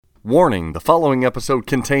Warning, the following episode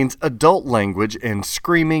contains adult language and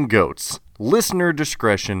screaming goats. Listener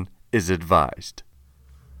discretion is advised.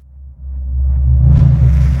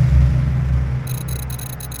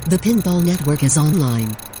 The Pinball Network is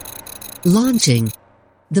online. Launching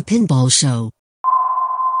The Pinball Show.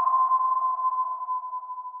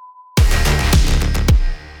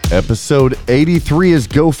 Episode 83 is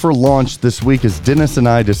go for launch this week as Dennis and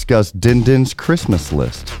I discuss Din Din's Christmas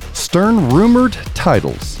list. Stern rumored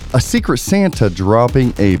titles. A Secret Santa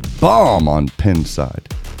dropping a bomb on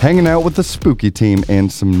Pinside. Hanging out with the spooky team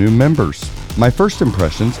and some new members. My first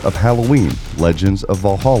impressions of Halloween. Legends of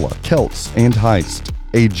Valhalla. Celts and Heist.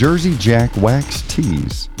 A Jersey Jack wax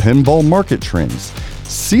tease. Pinball market trends.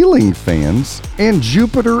 Ceiling fans. And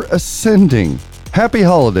Jupiter ascending. Happy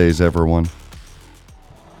holidays, everyone.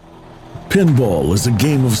 Pinball is a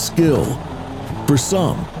game of skill. For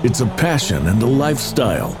some, it's a passion and a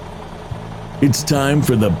lifestyle. It's time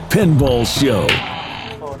for the Pinball Show.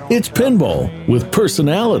 It's pinball with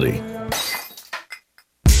personality.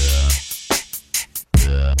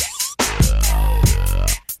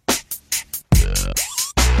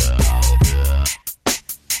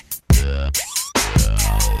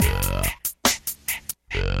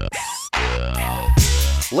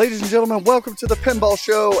 Ladies and gentlemen, welcome to the Pinball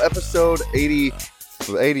Show, episode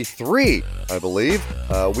 83, I believe.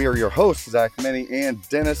 We are your hosts, Zach Meny and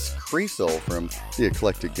Dennis Kriesel from the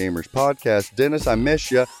Eclectic Gamers podcast. Dennis, I miss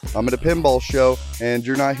you. I'm at a pinball show, and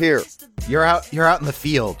you're not here. You're out in the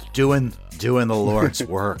field doing the Lord's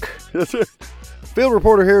work. Field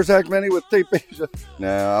reporter here, Zach Meny with TP.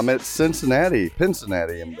 No, I'm at Cincinnati. I'm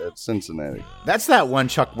at Cincinnati. That's that one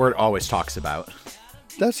Chuck Word always talks about.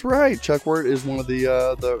 That's right. Chuck Word is one of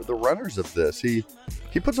the runners of this. He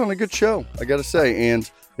puts on a good show, I got to say,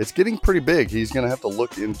 and it's getting pretty big. He's going to have to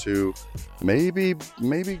look into maybe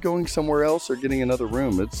going somewhere else or getting another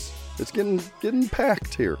room. It's getting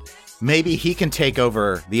packed here. Maybe he can take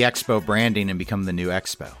over the Expo branding and become the new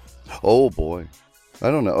Expo. Oh boy,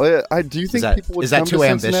 I don't know. Do you think people would come to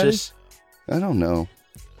Cincinnati? Is that too ambitious? I don't know.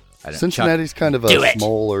 Cincinnati's kind of a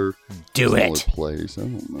smaller place. I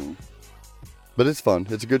don't know. But it's fun.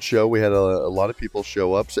 It's a good show. We had a lot of people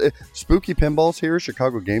show up. Spooky Pinball's here.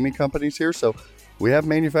 Chicago Gaming Company's here. So we have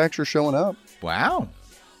manufacturers showing up. Wow.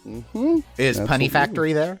 Mm-hmm. Is Punny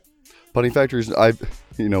Factory there? Punny Factory's.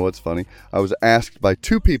 You know what's funny? I was asked by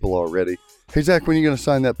two people already. Hey Zach, when are you going to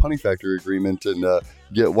sign that Punny Factory agreement and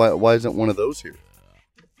get? Why isn't one of those here?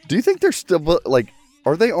 Do you think they're still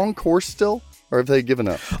Are they on course still, or have they given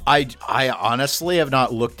up? I honestly have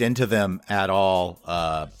not looked into them at all.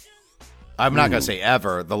 I'm not going to say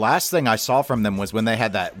ever. The last thing I saw from them was when they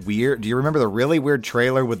had that weird... Do you remember the really weird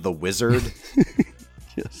trailer with the wizard?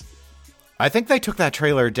 Yes. I think they took that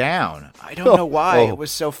trailer down. I don't know why. It was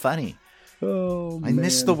so funny. I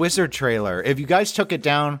missed the wizard trailer. If you guys took it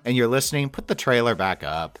down and you're listening, put the trailer back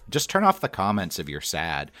up. Just turn off the comments if you're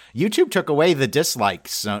sad. YouTube took away the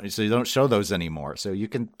dislikes, so you don't show those anymore. So you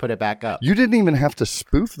can put it back up. You didn't even have to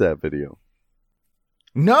spoof that video.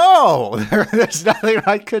 No, there's nothing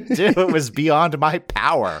I could do. It was beyond my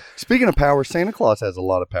power. Speaking of power, Santa Claus has a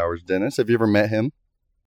lot of powers, Dennis. Have you ever met him?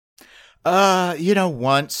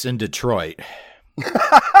 Once in Detroit.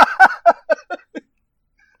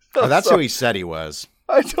 That's who he said he was.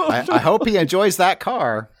 I hope he enjoys that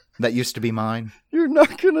car that used to be mine. You're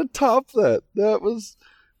not going to top that. That was,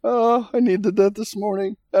 I needed that this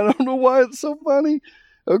morning. I don't know why it's so funny.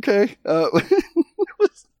 Okay.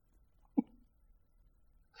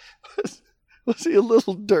 Was he a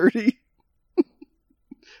little dirty?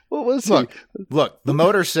 What was he? Look, the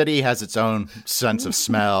Motor City has its own sense of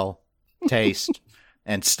smell, taste,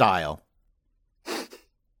 and style.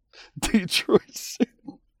 Detroit City.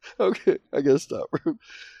 Okay, I gotta stop.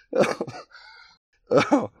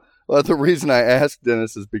 Well, the reason I asked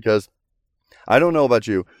Dennis is because I don't know about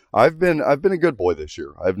you. I've been a good boy this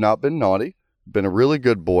year. I've not been naughty. Been a really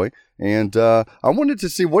good boy, and I wanted to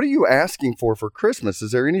see, what are you asking for Christmas?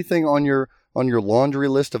 Is there anything on your laundry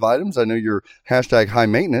list of items? I know you're #high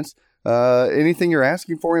maintenance. Anything you're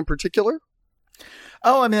asking for in particular?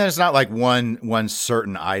 Oh, I mean, there's not like one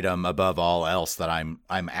certain item above all else that I'm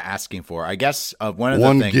asking for. I guess one of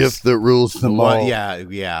the things, gift that rules them all.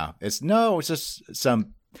 Yeah. It's just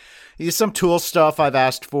some tool stuff I've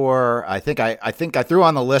asked for. I think I threw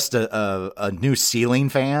on the list a new ceiling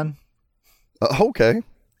fan. Okay.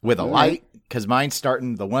 With a light, because mine's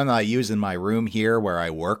starting, the one that I use in my room here where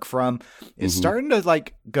I work from is starting to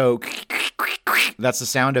go. That's the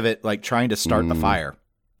sound of it, trying to start the fire.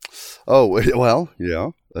 Oh, well,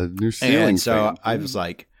 yeah. A new ceiling fan. And so I was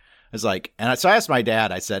like, so I asked my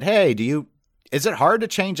dad, I said, hey, Is it hard to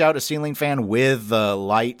change out a ceiling fan with the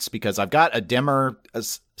lights? Because I've got a dimmer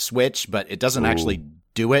switch, but it doesn't actually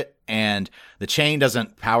do it. And the chain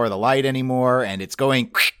doesn't power the light anymore. And it's going.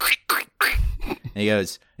 And he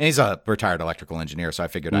goes, and he's a retired electrical engineer. So I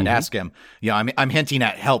figured I'd ask him, I'm hinting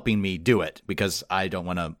at helping me do it because I don't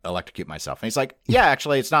want to electrocute myself. And he's like, yeah,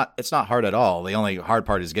 actually, it's not hard at all. The only hard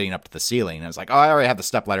part is getting up to the ceiling. And I was like, oh, I already have the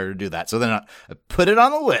stepladder to do that. So then I put it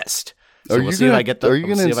on the list. So are you going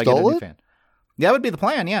to install it? Fan. Yeah, that would be the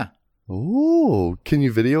plan. Yeah. Ooh, can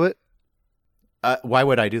you video it? Why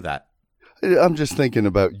would I do that? I'm just thinking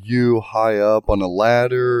about you high up on a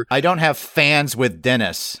ladder. I don't have fans with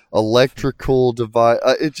Dennis. Electrical device.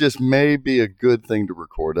 It just may be a good thing to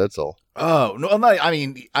record. That's all. Oh, no. I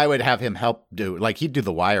mean, I would have him help do, like, he'd do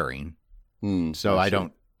the wiring. So I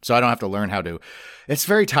don't have to learn how to. It's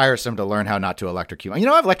very tiresome to learn how not to electrocute.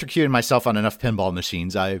 I've electrocuted myself on enough pinball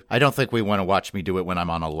machines. I don't think we want to watch me do it when I'm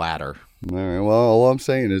on a ladder. All right. Well, all I'm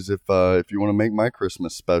saying is if you want to make my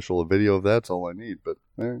Christmas special, a video of that's all I need. But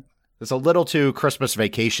all right. It's a little too Christmas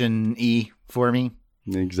vacation-y for me.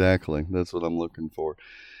 Exactly. That's what I'm looking for.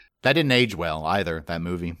 That didn't age well either, that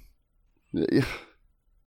movie. Yeah.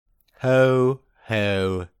 Ho,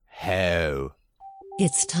 ho, ho.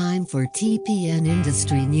 It's time for TPN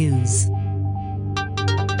Industry News.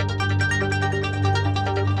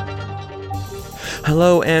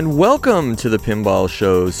 Hello and welcome to the Pinball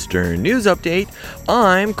Show's Stern News Update.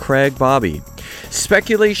 I'm Craig Bobby.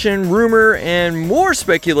 Speculation, rumor, and more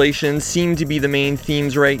speculation seem to be the main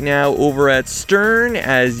themes right now over at Stern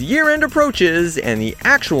as year-end approaches and the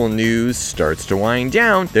actual news starts to wind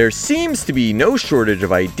down. There seems to be no shortage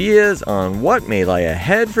of ideas on what may lie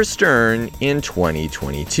ahead for Stern in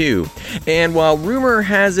 2022. And while rumor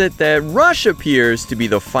has it that Rush appears to be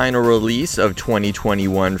the final release of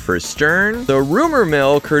 2021 for Stern, the rumor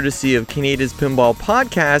mill, courtesy of Canada's Pinball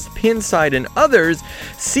podcast, Pinside, and others,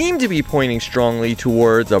 seem to be pointing strongly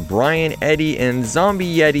towards a Brian Eddy and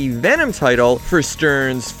Zombie Yeti Venom title for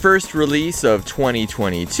Stern's first release of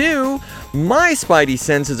 2022, my spidey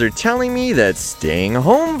senses are telling me that staying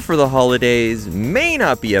home for the holidays may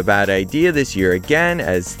not be a bad idea this year again,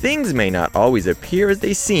 as things may not always appear as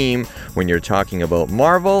they seem when you're talking about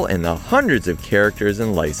Marvel and the hundreds of characters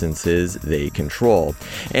and licenses they control.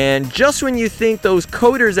 And just when you think those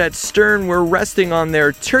coders at Stern were resting on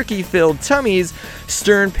their turkey-filled tummies,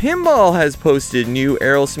 Stern Pinball has posted new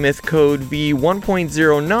Aerosmith code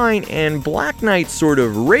V1.09 and Black Knight Sword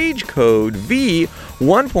of Rage code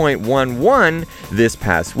V1.11 this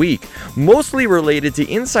past week, mostly related to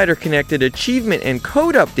insider-connected achievement and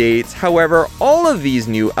code updates. However, all of these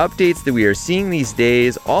new updates that we are seeing these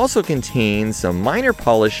days also contain some minor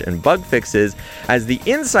polish and bug fixes, as the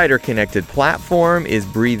insider-connected platform is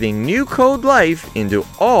breathing new code life into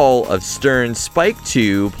all of Stern's Spike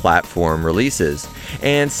 2 platform releases.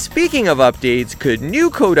 And speaking of updates, could new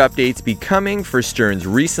code updates be coming for Stern's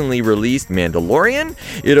recently released Mandalorian?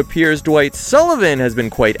 It appears Dwight Sullivan has been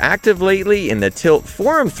quite active lately in the Tilt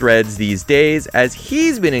forum threads these days, as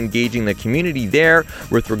he's been engaging the community there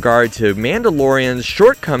with regard to Mandalorian's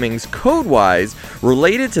shortcomings code-wise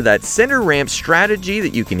related to that center ramp strategy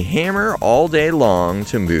that you can hammer all day long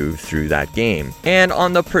to move through that game. And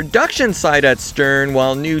on the production side at Stern,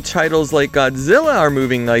 while new titles like Godzilla are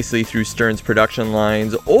moving nicely through Stern's production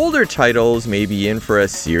lines, older titles may be in for a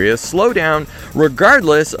serious slowdown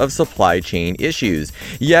regardless of supply chain issues.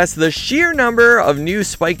 Yes, the sheer number of new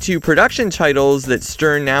Spike 2 production titles that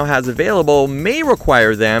Stern now has available may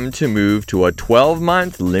require them to move to a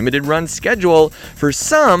 12-month limited run schedule for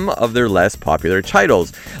some of their less popular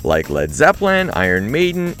titles, like Led Zeppelin, Iron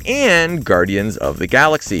Maiden, and Guardians of the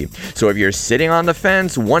Galaxy. So if you're sitting on the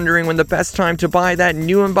fence wondering when the best time to buy that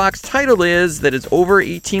new in-box title is that is over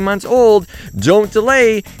 18 months old, don't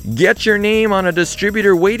delay. Get your name on a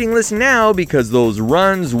distributor waiting list now, because those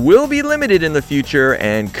runs will be limited in the future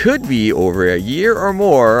and could be over a year or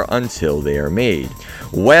more until they are made.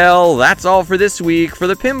 Well, that's all for this week. For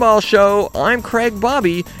the Pinball Show, I'm Craig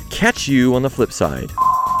Bobby. Catch you on the flip side.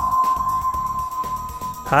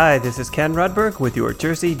 Hi, this is Ken Rudberg with your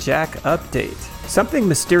Jersey Jack update. Something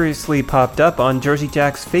mysteriously popped up on Jersey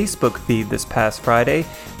Jack's Facebook feed this past Friday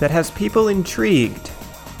that has people intrigued.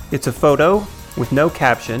 It's a photo, with no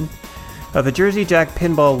caption, of a Jersey Jack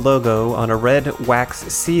pinball logo on a red wax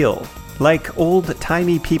seal, like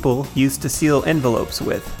old-timey people used to seal envelopes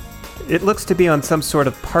with. It looks to be on some sort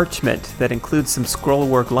of parchment that includes some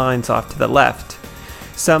scrollwork lines off to the left.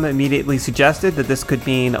 Some immediately suggested that this could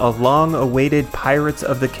mean a long-awaited Pirates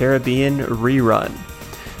of the Caribbean rerun.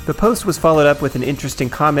 The post was followed up with an interesting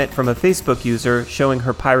comment from a Facebook user showing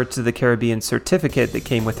her Pirates of the Caribbean certificate that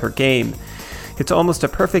came with her game. It's almost a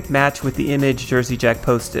perfect match with the image Jersey Jack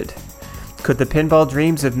posted. Could the pinball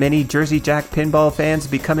dreams of many Jersey Jack pinball fans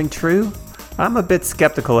be coming true? I'm a bit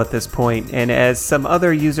skeptical at this point, and as some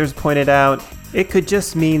other users pointed out, it could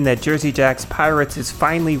just mean that Jersey Jack's Pirates is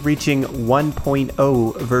finally reaching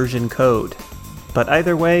 1.0 version code. But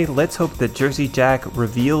either way, let's hope that Jersey Jack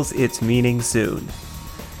reveals its meaning soon.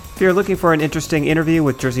 If you're looking for an interesting interview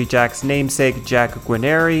with Jersey Jack's namesake Jack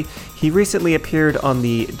Guarneri, he recently appeared on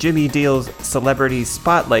the Jimmy Deal's Celebrity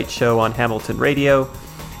Spotlight show on Hamilton Radio.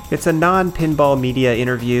 It's a non-pinball media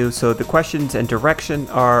interview, so the questions and direction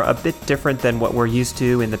are a bit different than what we're used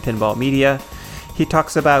to in the pinball media. He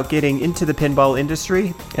talks about getting into the pinball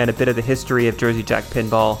industry and a bit of the history of Jersey Jack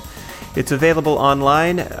pinball. It's available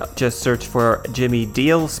online. Just search for Jimmy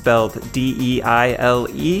Deal, spelled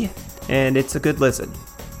D-E-I-L-E, and it's a good listen.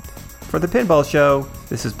 For The Pinball Show,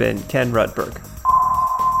 this has been Ken Rudberg.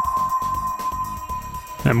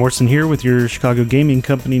 Matt Morrison here with your Chicago Gaming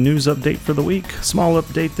Company news update for the week. Small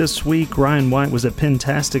update this week. Ryan White was at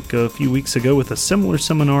Pintastic a few weeks ago with a similar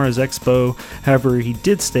seminar as Expo. However, he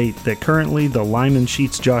did state that currently the Lyman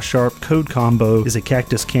Sheets Josh Sharp code combo is a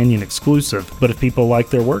Cactus Canyon exclusive, but if people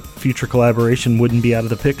like their work, future collaboration wouldn't be out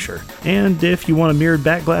of the picture. And if you want a mirrored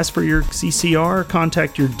back glass for your CCR,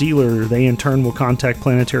 contact your dealer. They in turn will contact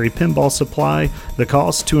Planetary Pinball Supply. The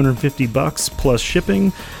cost $250 plus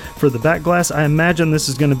shipping. For the back glass, I imagine this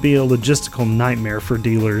is going to be a logistical nightmare for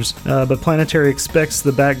dealers, but Planetary expects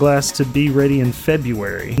the back glass to be ready in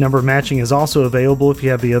February. Number matching is also available if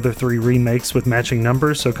you have the other 3 remakes with matching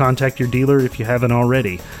numbers, so contact your dealer if you haven't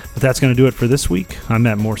already. But that's going to do it for this week. I'm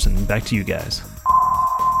Matt Morrison. Back to you guys.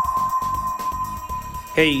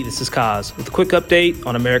 Hey, this is Kaz with a quick update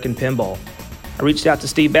on American Pinball. I reached out to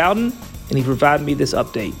Steve Bowden, and he provided me this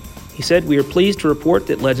update. He said, "We are pleased to report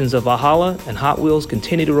that Legends of Valhalla and Hot Wheels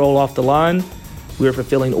continue to roll off the line. We are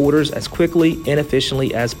fulfilling orders as quickly and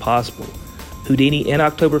efficiently as possible. Houdini and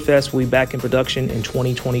Oktoberfest will be back in production in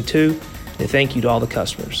 2022, and thank you to all the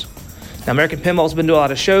customers." Now, American Pinball's been doing a lot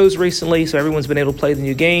of shows recently, so everyone's been able to play the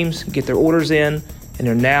new games, get their orders in, and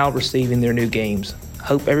they're now receiving their new games.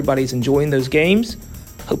 Hope everybody's enjoying those games.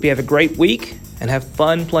 Hope you have a great week and have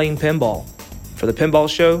fun playing pinball. For the Pinball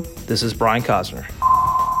Show, this is Brian Cosner.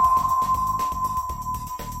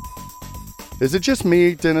 Is it just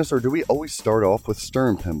me, Dennis, or do we always start off with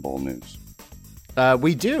Stern Pinball news?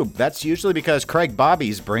 We do. That's usually because Craig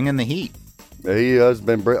Bobby's bringing the heat. He has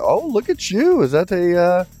been. Oh, look at you! Is that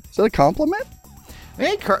a compliment?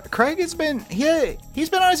 Hey, Craig has been.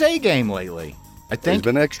 He's been on his A game lately. I think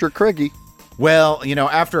he's been extra Craigie. Well,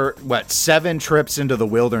 after 7 trips into the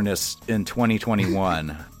wilderness in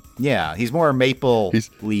 2021, yeah, he's more maple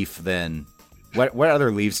leaf than what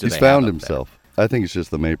other leaves do they have? He's found himself. There? I think it's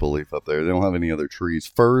just the maple leaf up there. They don't have any other trees.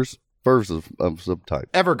 Firs of some type.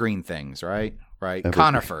 Evergreen things, right? Right. Evergreen.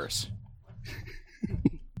 Conifers.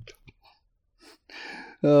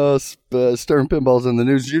 Stern Pinball's in the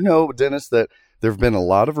news. You know, Dennis, that there have been a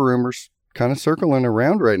lot of rumors kind of circling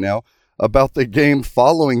around right now about the game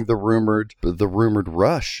following the rumored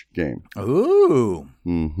Rush game. Ooh.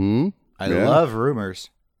 Mm-hmm. I love rumors.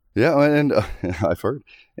 Yeah, and I've heard.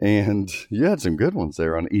 And you had some good ones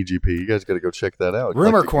there on EGP. You guys got to go check that out.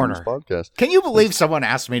 Rumor Corner podcast. Can you believe someone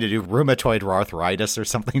asked me to do rheumatoid arthritis or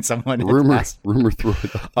something? Someone rumor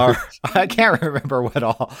or I can't remember what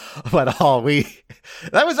all we.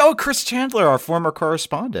 That was Chris Chandler, our former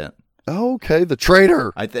correspondent. Okay, the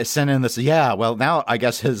traitor. I sent in this. Yeah, well, now I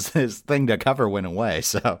guess his thing to cover went away.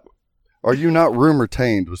 So. Are you not rumor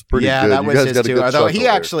tamed was pretty good. Yeah, that was his too. Although he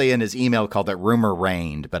there. Actually in his email called it rumor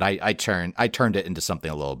rained, but I turned it into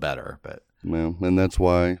something a little better. But well, and that's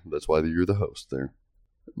why you're the host there.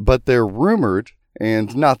 But they're rumored,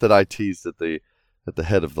 and not that I teased at the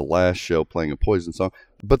head of the last show playing a Poison song,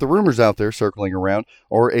 but the rumors out there circling around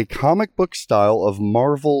are a comic book style of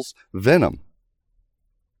Marvel's Venom.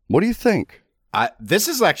 What do you think? This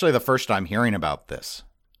is actually the first time hearing about this.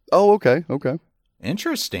 Oh, okay.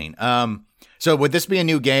 Interesting. So would this be a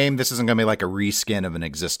new game? This isn't going to be like a reskin of an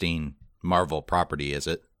existing Marvel property, is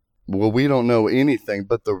it? Well, we don't know anything,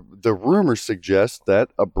 but the rumors suggest that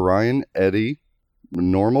a Brian Eddy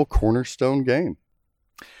normal cornerstone game.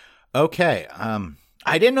 Okay.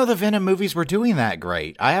 I didn't know the Venom movies were doing that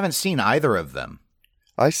great. I haven't seen either of them.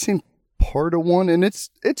 I've seen part of one, and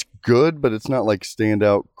it's good, but it's not like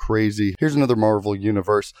standout crazy. Here's another Marvel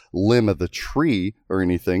Universe limb of the tree or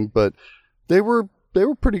anything, but they were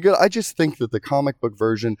pretty good. I just think that the comic book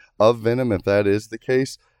version of Venom, if that is the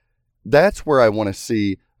case, that's where I want to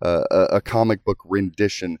see a comic book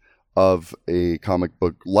rendition of a comic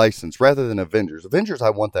book license rather than Avengers. Avengers, I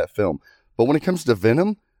want that film. But when it comes to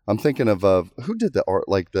Venom, I'm thinking of who did the art,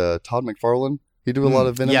 like the Todd McFarlane He do a lot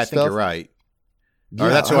of Venom Yeah, I stuff? think you're right. Yeah, Or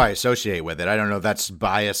that's who I associate with it. I don't know if that's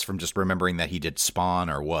bias from just remembering that he did Spawn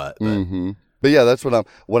or what. But, But yeah, that's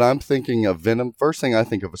what I'm thinking of Venom. First thing I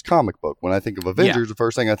think of is comic book. When I think of Avengers, the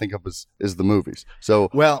first thing I think of is the movies. So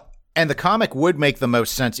well, and the comic would make the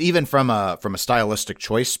most sense, even from a stylistic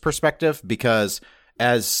choice perspective, because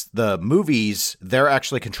as the movies, they're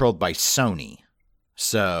actually controlled by Sony.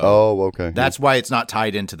 So okay. That's why it's not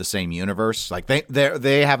tied into the same universe. Like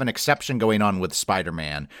they have an exception going on with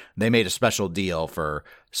Spider-Man. They made a special deal for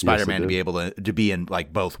Spider-Man to be able to be in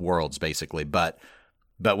like both worlds, basically. But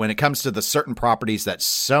when it comes to the certain properties that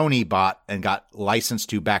Sony bought and got licensed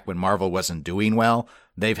to back when Marvel wasn't doing well,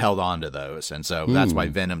 they've held on to those. And so that's why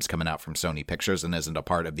Venom's coming out from Sony Pictures and isn't a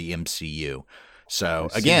part of the MCU. So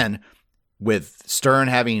again, with Stern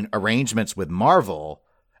having arrangements with Marvel,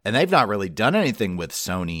 and they've not really done anything with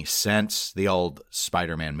Sony since the old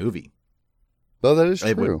Spider-Man movie. Oh, that is true.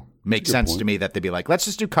 It would make sense to me that they'd be like, let's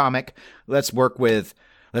just do comic. Let's work with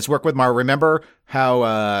Marvel. Remember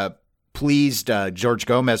how pleased George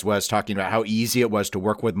Gomez was talking about how easy it was to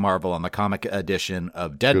work with Marvel on the comic edition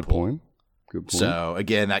of Deadpool. Good point. So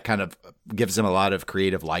again, that kind of gives them a lot of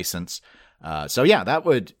creative license. So yeah, that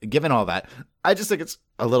would, given all that, I just think it's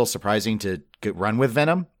a little surprising to run with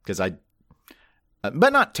Venom because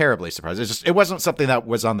but not terribly surprised. It wasn't something that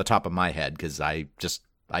was on the top of my head because I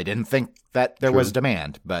didn't think that there was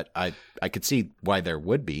demand, but I could see why there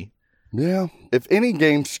would be. Yeah. If any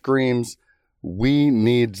game screams, we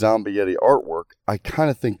need Zombie Yeti artwork, I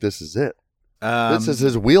kind of think this is it. This is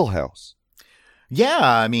his wheelhouse. Yeah,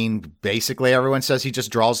 I mean, basically everyone says he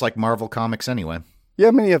just draws like Marvel Comics anyway.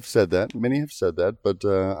 Yeah, many have said that, but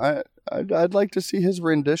I'd like to see his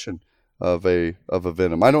rendition of a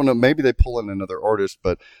Venom. I don't know, maybe they pull in another artist,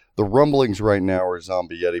 but the rumblings right now are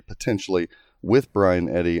Zombie Yeti potentially with Brian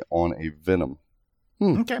Eddy on a Venom.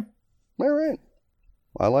 Okay. All right.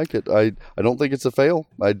 I like it. I don't think it's a fail.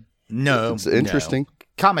 It's interesting. No.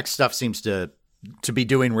 Comic stuff seems to be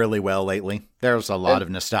doing really well lately. There's a lot of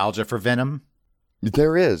nostalgia for Venom.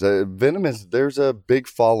 There is. There's a big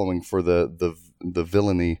following for the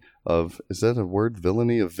villainy of, is that a word?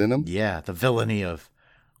 Villainy of Venom? Yeah, the villainy of,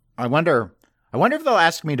 I wonder if they'll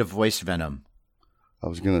ask me to voice Venom. I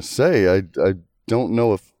was going to say, I don't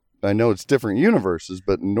know if, I know it's different universes,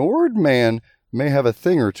 but Nordman may have a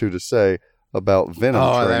thing or two to say about Venom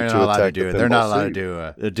trying to attack the Pinball They're not allowed City.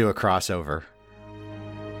 to do a crossover.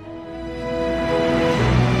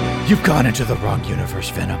 You've gone into the wrong universe,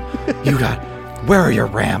 Venom. Where are your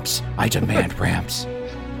ramps? I demand ramps.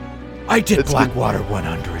 I did Blackwater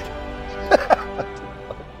 100.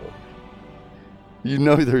 You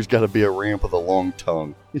know there's got to be a ramp with a long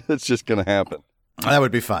tongue. That's just going to happen. That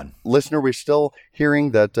would be fun. Listener, we're still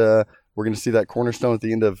hearing that we're going to see that cornerstone at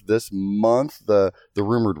the end of this month, the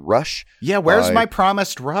rumored Rush. Yeah, where's my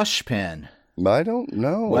promised Rush pin? I don't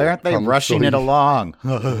know. Why aren't they rushing it along?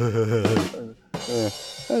 I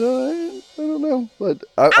don't know. But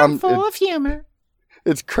I'm full of humor.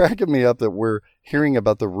 It's cracking me up that we're hearing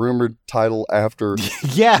about the rumored title after.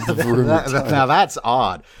 Yeah, now that's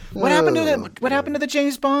odd. What happened to the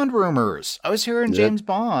James Bond rumors? I was hearing James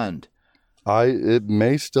Bond. It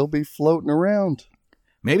may still be floating around.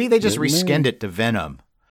 Maybe they just reskinned it to Venom.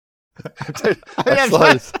 A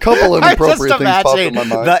couple of inappropriate things popped in my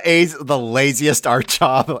mind. The laziest art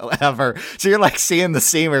job ever. So you're like seeing the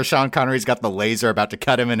scene where Sean Connery's got the laser about to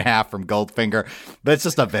cut him in half from Goldfinger, but it's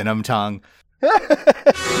just a Venom tongue.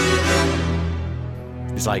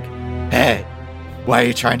 He's like, hey, why are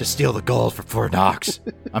you trying to steal the gold for Fort Knox?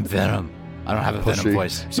 I'm Venom. I don't have a Venom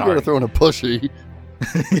voice. Sorry. You gotta throw in a pushy.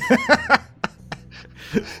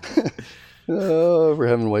 Oh, we're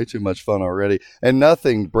having way too much fun already. And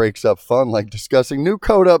nothing breaks up fun like discussing new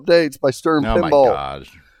code updates by Stern Pinball. Oh my God.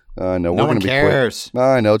 I know. No we're one gonna cares. Be quick.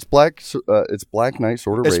 I know. It's Black Knight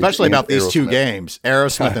Sword of Rage. Especially about these two Aerosmith. games.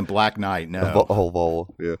 Aerosmith and Black Knight. No.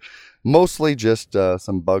 Yeah. Mostly just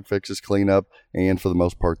some bug fixes, cleanup, and for the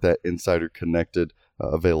most part, that insider connected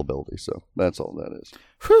availability. So that's all that is.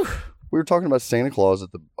 Whew. We were talking about Santa Claus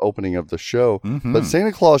at the opening of the show, but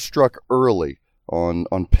Santa Claus struck early on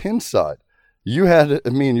Pin's side. You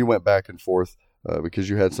went back and forth because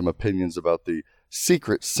you had some opinions about the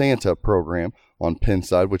Secret Santa program on Pin's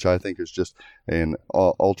side, which I think is just an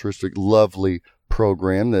altruistic, lovely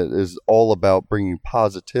program that is all about bringing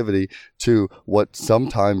positivity to what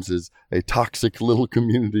sometimes is a toxic little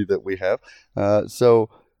community that we have. So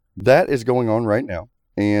that is going on right now.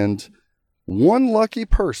 And one lucky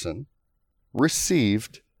person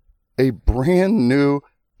received a brand new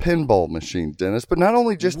pinball machine, Dennis, but not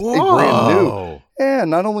only just not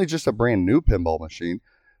only just a brand new pinball machine,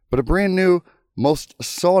 but a brand new most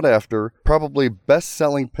sought after, probably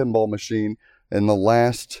best-selling pinball machine in the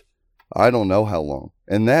last, I don't know how long.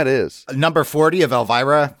 And that is number 40 of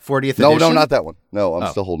Elvira, 40th edition. No, not that one. No, I'm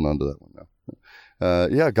still holding on to that one now.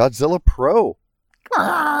 Yeah, Godzilla Pro.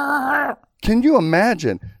 Can you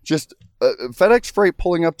imagine just FedEx Freight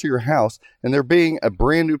pulling up to your house and there being a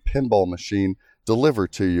brand new pinball machine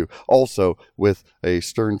delivered to you, also with a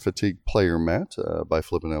Stern Fatigue player mat by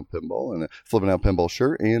Flippin' Out Pinball and a Flippin' Out Pinball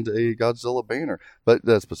shirt and a Godzilla banner. But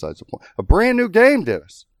that's besides the point. A brand new game,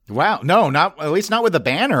 Dennis. Wow. No, not at least not with the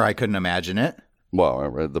banner. I couldn't imagine it.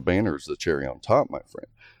 Well, the banner is the cherry on top, my friend.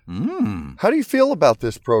 How do you feel about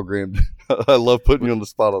this program? I love putting you on the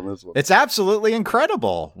spot on this one. It's absolutely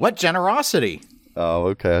incredible. What generosity. Oh,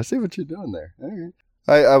 okay. I see what you're doing there. All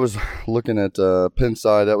right. I was looking at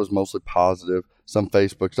Pinside. That was mostly positive. Some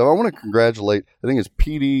Facebook stuff. I want to congratulate, I think it's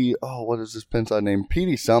PD. Oh, what is this Pinside name?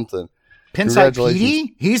 PD something. Pinside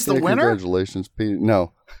PD? He's the winner? Congratulations, PD.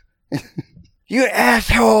 No. You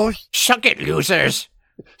assholes. Suck it, losers.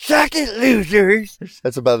 Suck it, losers.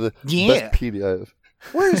 That's about the best PD I have.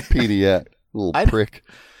 Where's PD at? Little prick.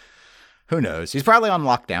 Who knows? He's probably on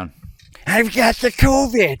lockdown. I've got the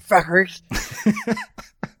COVID, fuckers.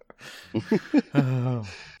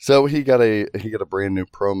 So he got a brand new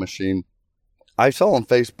Pro machine. I saw on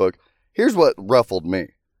Facebook. Here's what ruffled me.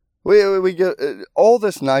 We get all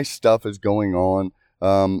this nice stuff is going on.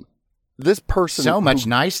 This person, so much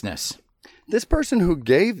niceness. This person who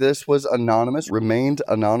gave this was anonymous, remained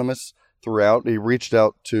anonymous throughout. He reached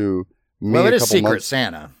out to me. Well, it is Secret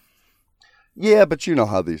Santa. Yeah, but you know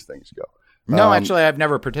how these things go. No, actually, I've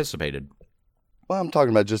never participated. Well, I'm talking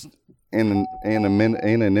about just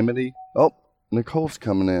anonymity. Oh, Nicole's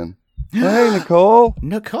coming in. Hey, Nicole.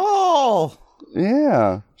 Nicole.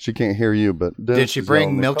 Yeah. She can't hear you, but... Did she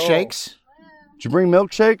bring milkshakes? Did you bring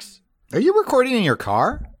milkshakes? Are you recording in your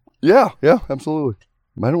car? Yeah, absolutely.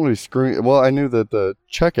 I don't want to be screwing... Well, I knew that the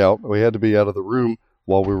checkout, we had to be out of the room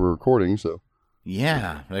while we were recording, so...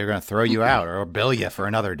 Yeah, they're going to throw you out or bill you for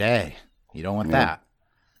another day. You don't want that.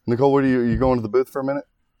 Nicole, what are you going to the booth for a minute?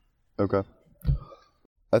 Okay.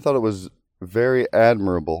 I thought it was very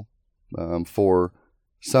admirable for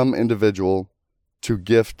some individual to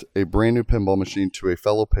gift a brand new pinball machine to a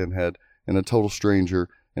fellow pinhead and a total stranger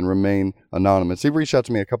and remain anonymous. He reached out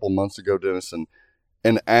to me a couple months ago, Dennis,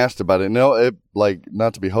 and asked about it. No, it, like,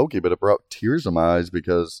 not to be hokey, but it brought tears in my eyes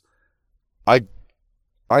because I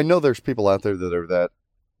know there's people out there that are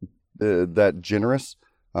that generous.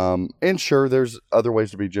 And sure, there's other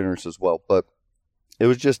ways to be generous as well, but it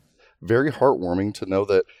was just very heartwarming to know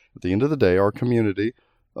that at the end of the day, our community,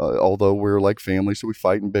 although we're like family, so we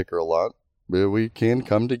fight and bicker a lot, we can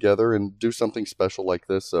come together and do something special like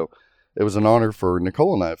this. So it was an honor for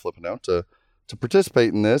Nicole and I, Flipping Out, to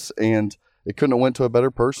participate in this, and it couldn't have went to a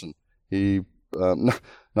better person. He,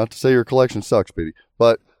 not to say your collection sucks, Petey,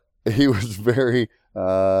 but he was very,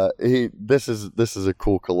 this is a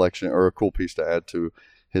cool collection or a cool piece to add to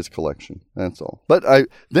his collection. That's all. But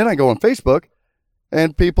then I go on Facebook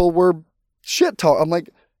and people were shit talk. I'm like,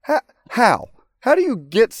 how do you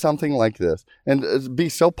get something like this and be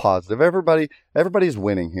so positive? Everybody's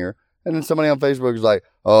winning here. And then somebody on Facebook is like,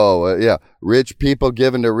 oh, yeah, rich people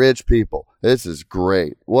giving to rich people. This is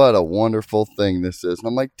great. What a wonderful thing this is. And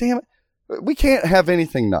I'm like, damn it, we can't have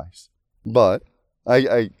anything nice. But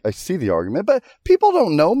I see the argument. But people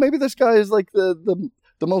don't know. Maybe this guy is like the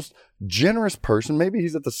most generous person. Maybe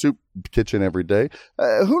he's at the soup kitchen every day.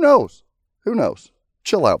 Who knows?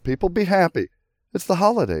 Chill out, people. Be happy. It's the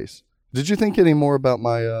holidays. Did you think any more about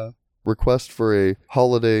my request for a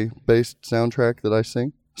holiday-based soundtrack that I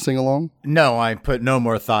sing along? No, I put no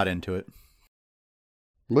more thought into it.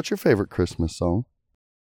 What's your favorite Christmas song?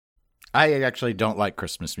 I actually don't like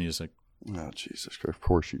Christmas music. Oh, Jesus Christ. Of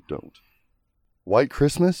course you don't. White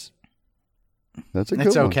Christmas? That's a good one.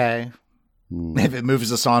 It's okay. If it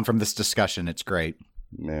moves us on from this discussion, it's great.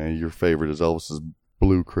 Nah, your favorite is Elvis's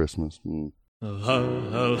Blue Christmas.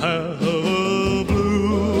 I'll have a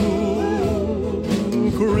blue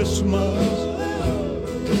Christmas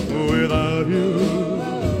without you.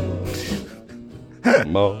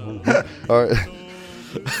 All right.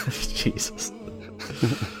 Jesus.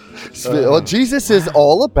 Well, Jesus is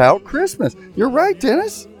all about Christmas. You're right,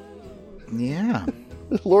 Dennis. Yeah.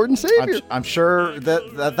 Lord and Savior. I'm sure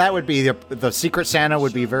that would be the Secret Santa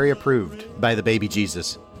would be very approved by the baby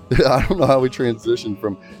Jesus. I don't know how we transitioned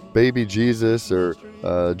from baby Jesus or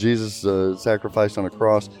Jesus sacrificed on a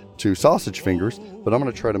cross to sausage fingers, but I'm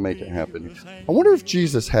going to try to make it happen. I wonder if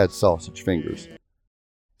Jesus had sausage fingers.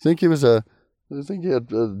 Think he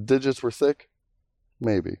had digits were thick?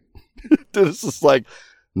 Maybe. This is like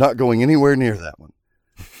not going anywhere near that one.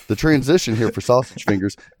 The transition here for Sausage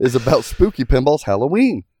Fingers is about Spooky Pinball's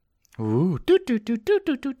Halloween. Ooh, do.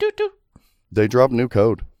 They dropped new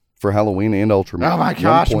code for Halloween and Ultraman. Oh my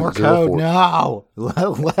gosh, more code. 1.04. No.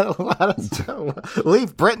 Let us,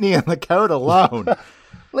 leave Brittany and the code alone.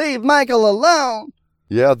 Leave Michael alone.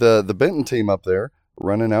 Yeah, the Benton team up there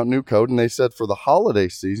running out new code, and they said for the holiday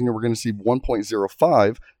season we're going to see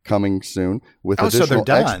 1.05 coming soon with additional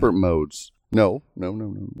expert modes. No.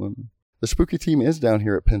 The Spooky team is down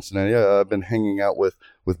here at Cincinnati. I've been hanging out with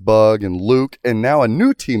Bug and Luke, and now a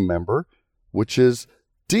new team member, which is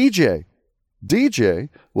DJ. DJ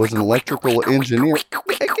was an electrical engineer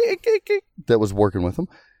that was working with him,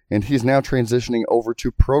 and he's now transitioning over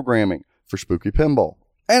to programming for Spooky Pinball.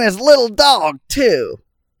 And his little dog, too.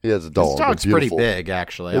 He has a dog. His dog's pretty big,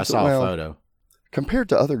 actually. I saw a photo. Compared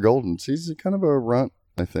to other Goldens, he's kind of a runt,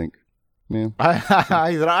 I think. Yeah.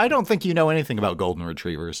 I don't think you know anything about Golden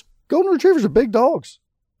Retrievers. Golden Retrievers are big dogs.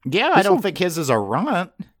 Yeah, I don't think his is a runt.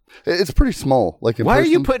 It's pretty small. Like why are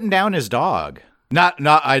you putting down his dog? Not.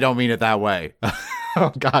 I don't mean it that way.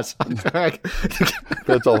 Oh gosh.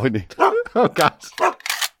 That's all we need. Oh gosh.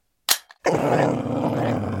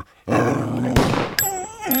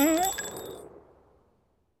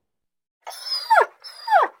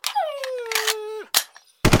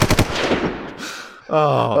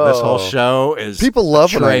 Oh, this whole show is people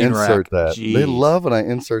love when I insert wreck. that. Jeez. They love when I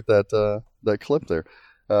insert that clip there.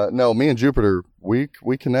 No, me and Jupiter, we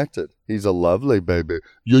connected. He's a lovely baby.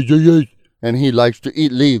 Yeah. And he likes to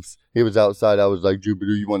eat leaves. He was outside. I was like,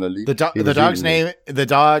 Jupiter, you want to leave? The dog's name. The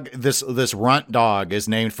dog. This runt dog is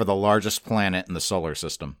named for the largest planet in the solar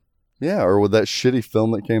system. Yeah, or with that shitty film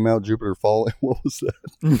that came out, Jupiter Falling. What was that?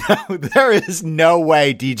 No, there is no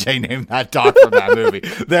way DJ named that dog from that movie.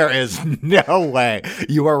 There is no way.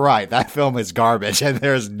 You are right. That film is garbage, and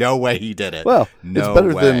there's no way he did it. Well, no it's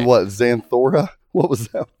better way. than what, Xanthora? What was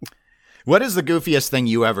that? What is the goofiest thing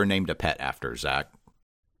you ever named a pet after, Zach?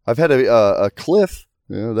 I've had a Cliff.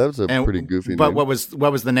 Yeah, that was a pretty goofy but name. What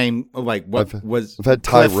was the name? Like, I've had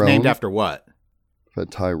Cliff Tyrone. named after what? I've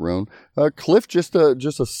had Tyrone. Cliff, just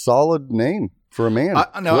a solid name for a man.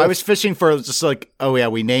 No, I was fishing for just like, oh yeah,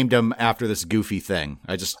 we named him after this goofy thing.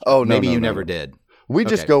 Maybe you never did. We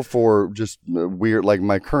just go for just weird, like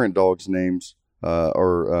my current dog's names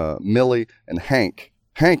are Millie and Hank.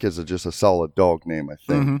 Hank is just a solid dog name, I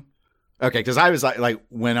think. Mm-hmm. Okay, because I was like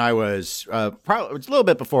when I was probably a little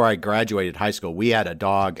bit before I graduated high school, we had a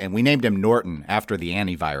dog and we named him Norton after the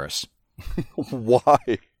antivirus. Why?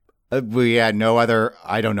 We had no other.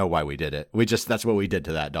 I don't know why we did it. That's what we did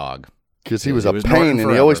to that dog. Because he was a pain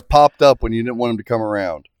and he always popped up when you didn't want him to come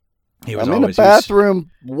around. I'm in the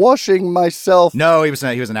bathroom washing myself. No, he was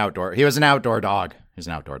an outdoor. He was an outdoor dog. He's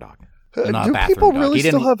an outdoor dog. Do people really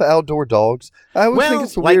still have outdoor dogs? I always think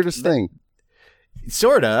it's the weirdest thing.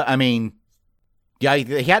 Sorta. I mean, yeah,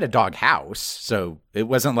 he had a dog house, so it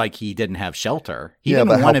wasn't like he didn't have shelter. He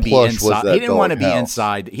didn't want to be inside. He didn't want to be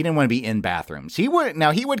inside. He didn't want to be in bathrooms. He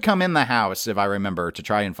would come in the house, if I remember, to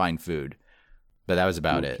try and find food. But that was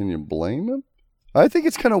about it. Can you blame him? I think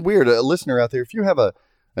it's kind of weird. A listener out there, if you have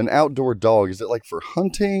an outdoor dog, is it like for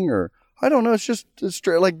hunting or I don't know? It's just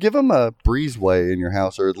straight, like give him a breezeway in your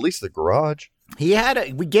house or at least the garage.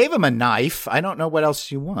 We gave him a knife. I don't know what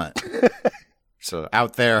else you want. So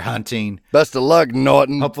out there hunting. Best of luck,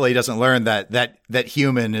 Norton. Hopefully he doesn't learn that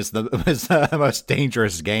human is the most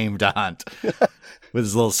dangerous game to hunt with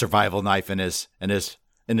his little survival knife in his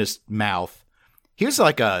mouth. He was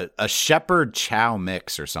like a shepherd chow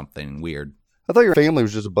mix or something weird. I thought your family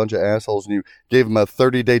was just a bunch of assholes and you gave him a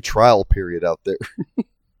 30-day trial period out there.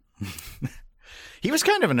 He was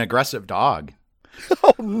kind of an aggressive dog.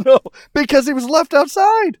 Oh, no. Because he was left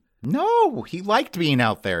outside. No, he liked being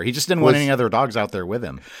out there. He just didn't want any other dogs out there with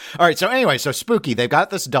him. All right, so anyway, Spooky, they've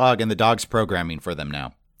got this dog and the dog's programming for them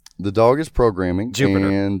now. The dog is programming. Jupiter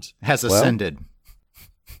and, has ascended.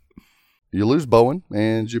 You lose Bowen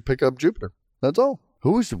and you pick up Jupiter. That's all.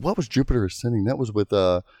 What was Jupiter ascending? That was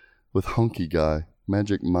with Hunky Guy,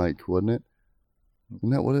 Magic Mike, wasn't it?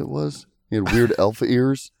 Isn't that what it was? He had weird elf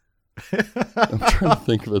ears. I'm trying to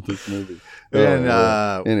think about this movie. And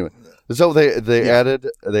anyway, so they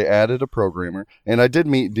added a programmer, and I did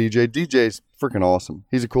meet DJ. DJ's freaking awesome.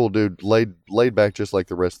 He's a cool dude, laid back just like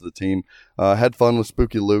the rest of the team. Had fun with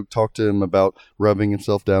Spooky Luke. Talked to him about rubbing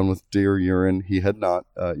himself down with deer urine. He had not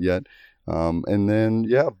yet. And then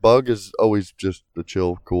Bug is always just a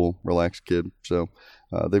chill, cool, relaxed kid. So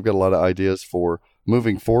they've got a lot of ideas for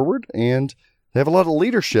moving forward, and they have a lot of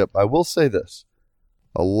leadership. I will say this.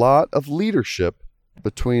 A lot of leadership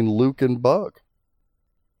between Luke and Bug.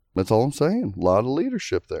 That's all I'm saying. A lot of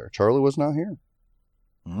leadership there. Charlie was not here.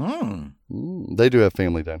 They do have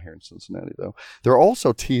family down here in Cincinnati, though. They're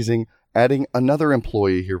also teasing adding another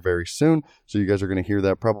employee here very soon. So you guys are going to hear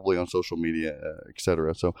that probably on social media,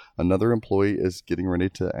 etc. So another employee is getting ready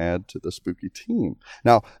to add to the spooky team.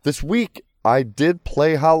 Now, this week, I did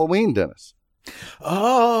play Halloween, Dennis.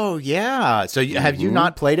 Oh, yeah. So have you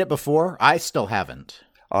not played it before? I still haven't.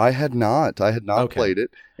 I had not played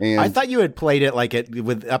it. And I thought you had played it like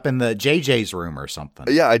up in the JJ's room or something.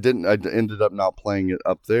 Yeah, I didn't. I ended up not playing it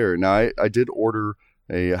up there. Now, I did order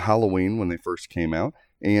a Halloween when they first came out,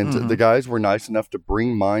 and the guys were nice enough to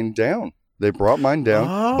bring mine down. They brought mine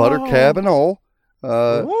down, butter cab and all.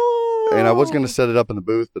 And I was going to set it up in the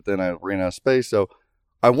booth, but then I ran out of space. So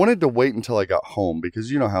I wanted to wait until I got home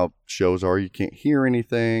because you know how shows are. You can't hear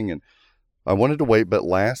anything, and I wanted to wait, but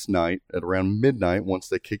last night at around midnight, once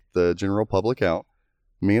they kicked the general public out,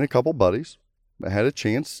 me and a couple buddies, I had a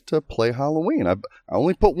chance to play Halloween. I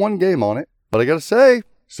only put one game on it, but I got to say,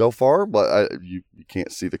 so far, but you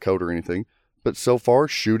can't see the code or anything, but so far,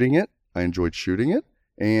 shooting it, I enjoyed shooting it,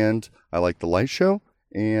 and I like the light show,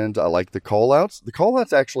 and I like the call-outs. The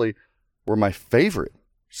call-outs actually were my favorite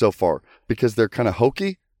so far because they're kind of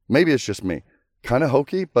hokey. Maybe it's just me. Kind of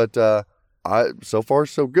hokey, but so far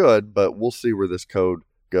so good, but we'll see where this code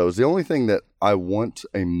goes. The only thing that I want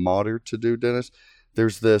a modder to do, Dennis,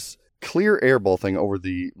 there's this clear airball thing over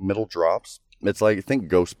the middle drops. It's like, I think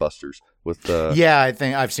Ghostbusters with the... Yeah, I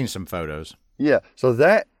think I've seen some photos. Yeah, so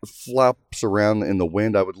that flops around in the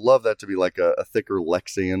wind. I would love that to be like a thicker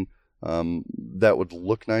Lexian. That would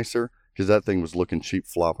look nicer because that thing was looking cheap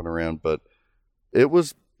flopping around, but it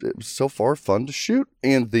was so far fun to shoot.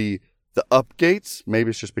 And the upgates,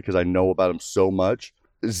 maybe it's just because I know about them so much,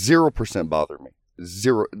 0% bother me.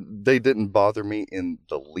 Zero. They didn't bother me in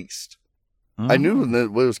the least. I knew that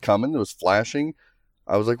it was coming. It was flashing.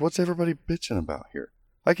 I was like, what's everybody bitching about here?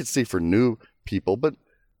 I could see for new people, but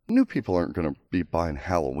new people aren't going to be buying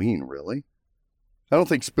Halloween, really. I don't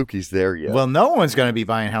think Spooky's there yet. Well, no one's going to be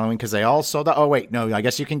buying Halloween because they all sold out. Oh, wait, no, I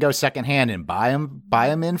guess you can go secondhand and buy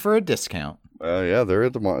them in for a discount. Yeah, they're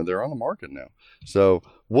on the market now. So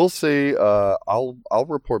we'll see. I'll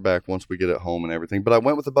report back once we get it home and everything. But I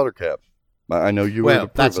went with the Buttercap. I know you.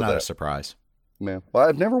 Well, that's not a surprise. Man, well,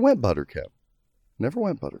 I've never went Buttercap.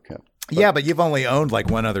 Yeah, but you've only owned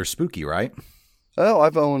like one other Spooky, right? Oh,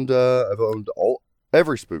 I've owned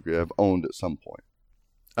every Spooky I've owned at some point.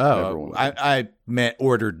 Oh, I meant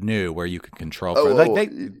ordered new where you could control.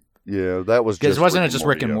 Yeah, that was just wasn't it just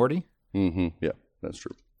Rick and Morty? Mm-hmm. Yeah, that's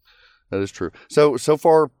true. That is true. So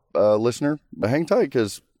far, listener, hang tight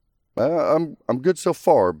because I'm good so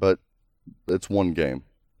far, but it's one game.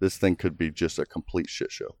 This thing could be just a complete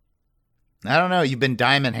shit show. I don't know. You've been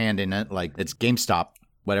diamond handing it like it's GameStop,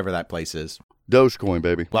 whatever that place is. Dogecoin,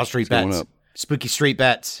 baby. Wall Street Bets. Spooky Street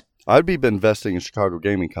Bets. I'd be investing in Chicago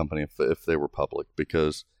Gaming Company if they were public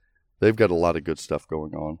because they've got a lot of good stuff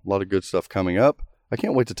going on. A lot of good stuff coming up. I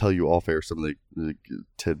can't wait to tell you off air some of the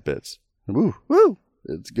tidbits. Woo!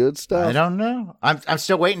 It's good stuff. I don't know. I'm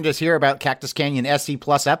still waiting to hear about Cactus Canyon SE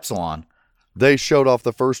Plus Epsilon. They showed off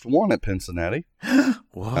the first one at Cincinnati.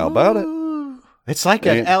 How about it? It's like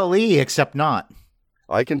an LE, except not.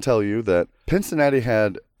 I can tell you that Cincinnati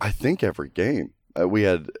had, I think, every game. We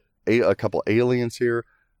had a couple Aliens here,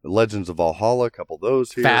 Legends of Valhalla, a couple of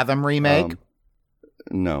those here. Fathom remake?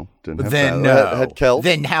 No, didn't have Then Fathom. no. Had Kelp.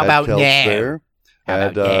 Then how about now? There.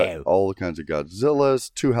 Had all the kinds of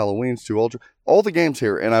Godzillas, 2 Halloweens, 2 Ultra, all the games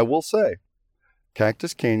here. And I will say,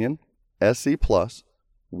 Cactus Canyon SE Plus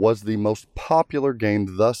was the most popular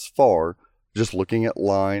game thus far, just looking at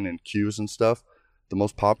line and queues and stuff, the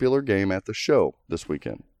most popular game at the show this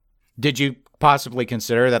weekend. Did you possibly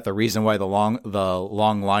consider that the reason why the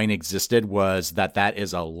long line existed was that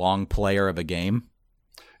is a long player of a game?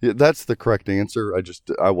 Yeah, that's the correct answer.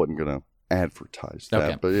 I wasn't going to advertise that,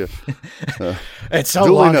 okay. But yeah. It's so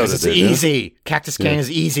long because it's easy. Cactus Canyon is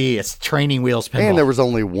easy. It's training wheels pinball. And there was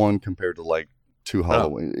only one compared to like 2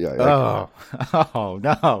 Halloween. Yeah. No.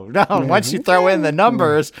 Mm-hmm. Once you throw in the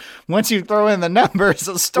numbers,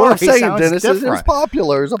 the story sounds Dennis, different. It's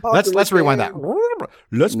popular. It's a popular Let's rewind game. that.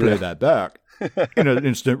 Let's play that back in an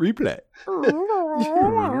instant replay.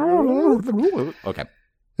 Okay.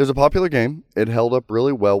 It was a popular game. It held up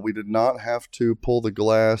really well. We did not have to pull the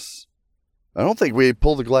glass. I don't think we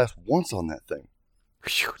pulled the glass once on that thing.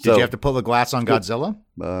 Did you have to pull the glass on Godzilla?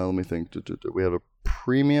 Let me think. We had a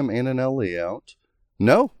premium and an LE out.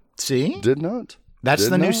 No. See? Did not. That's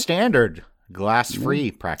the new standard.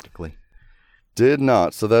 Glass-free, practically. Did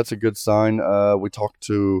not. So that's a good sign. We talked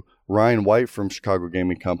to Ryan White from Chicago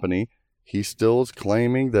Gaming Company. He still is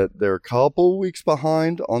claiming that they're a couple weeks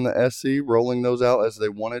behind on the SE, rolling those out as they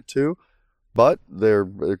wanted to. but they're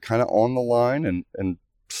kind of on the line and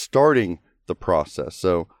starting the process.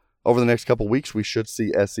 So over the next couple weeks, we should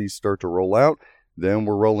see SEs start to roll out. Then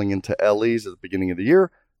we're rolling into LEs at the beginning of the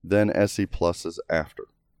year, then SE Pluses after.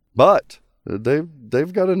 But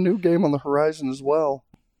they've got a new game on the horizon as well.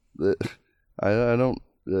 They're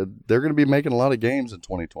going to be making a lot of games in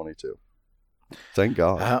 2022. Thank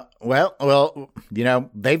God. Well,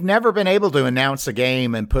 they've never been able to announce a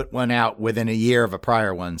game and put one out within a year of a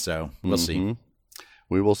prior one, so we'll see.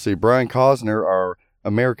 We will see. Brian Cosner, our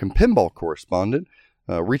American Pinball correspondent,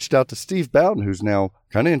 reached out to Steve Bowden, who's now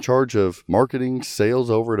kind of in charge of marketing sales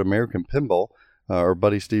over at American Pinball, our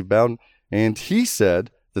buddy Steve Bowden, and he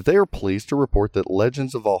said that they are pleased to report that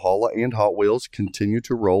Legends of Valhalla and Hot Wheels continue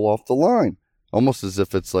to roll off the line, almost as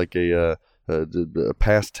if it's like a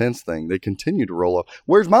past tense thing. They continue to roll off.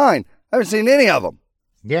 Where's mine? I haven't seen any of them.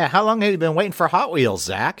 Yeah, how long have you been waiting for Hot Wheels,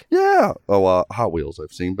 Zach? Yeah. Oh, Hot Wheels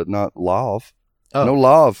I've seen, but not Love. Oh.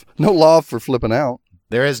 No love for flipping out.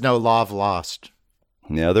 There is no love lost.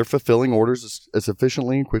 Yeah, they're fulfilling orders as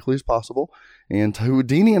efficiently and quickly as possible. And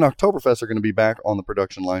Houdini and Oktoberfest are going to be back on the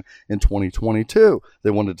production line in 2022.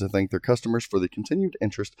 They wanted to thank their customers for the continued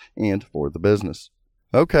interest and for the business.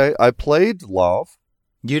 Okay, I played Love.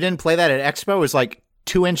 You didn't play that at Expo? It was like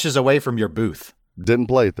 2 inches away from your booth. Didn't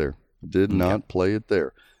play it there. Did not play it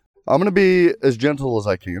there. I'm going to be as gentle as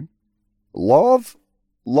I can. Love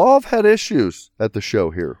had issues at the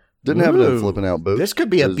show here. Didn't have it at Flipping Out booth. This could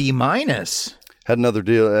be a B-. Had another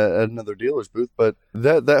dealer's booth, but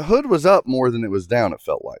that hood was up more than it was down, it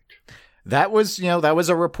felt like. That was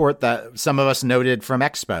a report that some of us noted from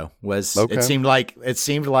Expo. It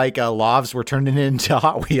seemed like Lovs were turning into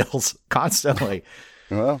Hot Wheels constantly.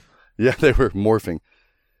 Well, yeah, they were morphing.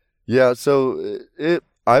 Yeah, so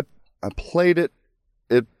I played it.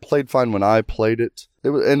 It played fine when I played it.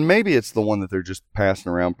 And maybe it's the one that they're just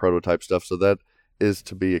passing around prototype stuff, so that is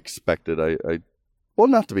to be expected. Well,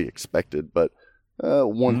 not to be expected, but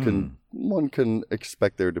one can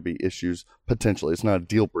expect there to be issues potentially. It's not a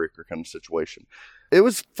deal breaker kind of situation. It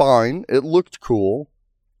was fine. It looked cool.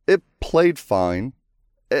 It played fine.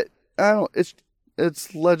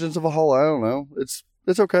 It's Legends of Valhalla. I don't know.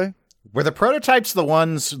 It's okay. Were the prototypes the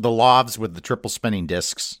Lovs with the triple spinning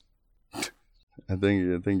discs? I think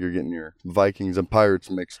you're getting your Vikings and Pirates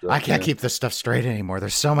mixed up. I can't keep this stuff straight anymore.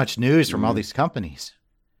 There's so much news from all these companies.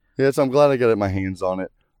 Yes, I'm glad I got my hands on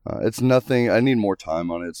it. It's nothing. I need more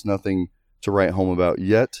time on it. It's nothing to write home about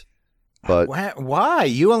yet. But why?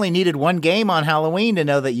 You only needed one game on Halloween to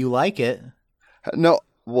know that you like it. No.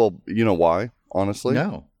 Well, you know why? Honestly,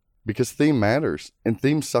 no. Because theme matters, and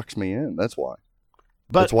theme sucks me in. That's why.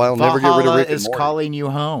 But that's why I'll Valhalla never get rid of Rick and is Morty. Calling you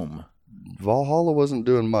home. Valhalla wasn't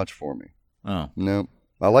doing much for me. Oh no.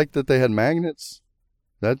 I like that they had magnets.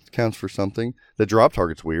 That counts for something. The drop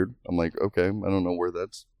target's weird. I'm like, okay, I don't know where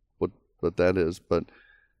that's what that is, but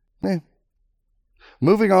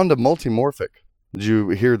moving on to Multimorphic. Did you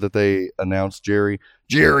hear that they announced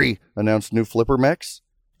Jerry announced new flipper mechs?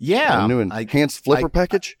 Yeah, a new enhanced flipper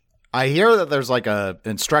package. I hear that there's like a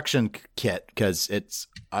instruction kit because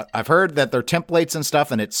I've heard that they're templates and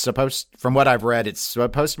stuff, and from what I've read, it's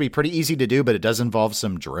supposed to be pretty easy to do, but it does involve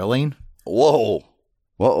some drilling. Whoa.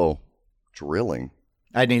 Uh-oh. Drilling.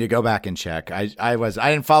 I need to go back and check. I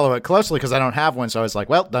didn't follow it closely because I don't have one, so I was like,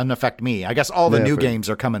 well, it doesn't affect me. I guess all the new games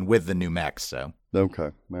are coming with the new mechs, so.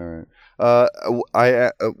 Okay. All right.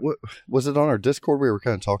 Was it on our Discord? We were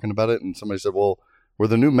kind of talking about it, and somebody said, well, were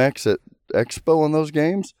the new mechs at Expo on those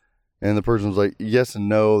games? And the person was like, yes and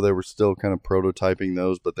no. They were still kind of prototyping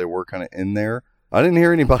those, but they were kind of in there. I didn't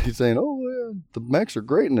hear anybody saying, oh, yeah, the mechs are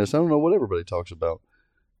great in this. I don't know what everybody talks about.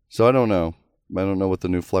 So I don't know. I don't know what the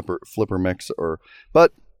new flipper mechs are.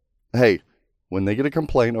 But, hey, when they get a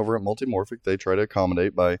complaint over at Multimorphic, they try to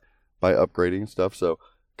accommodate by upgrading and stuff. So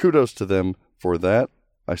kudos to them for that.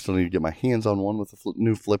 I still need to get my hands on one with the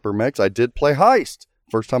new flipper mechs. I did play Heist.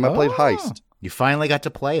 First time I played Heist. You finally got to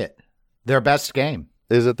play it. Their best game.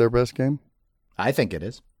 Is it their best game? I think it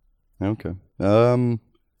is. Okay.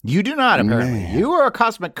 You do not, apparently. Man. You are a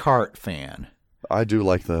Cosmic Kart fan. I do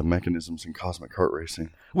like the mechanisms in Cosmic Kart Racing.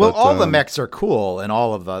 Well, all the mechs are cool, and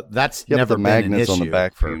all of that's never been an issue. The magnets on the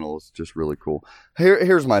back panel is just really cool.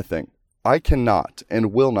 Here's my thing. I cannot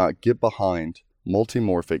and will not get behind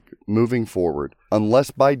Multimorphic moving forward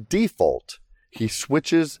unless by default he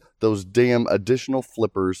switches those damn additional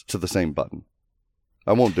flippers to the same button.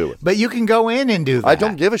 I won't do it. But you can go in and do that. I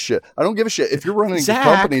don't give a shit. If you're running Zach,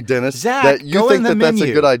 a company, Dennis, Zach, that you think that's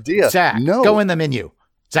a good idea. Zach, no. Go in the menu.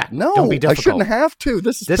 Zach, no, don't be difficult. I shouldn't have to.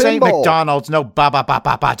 This ain't McDonald's. No,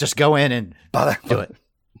 ba. Just go in and do it.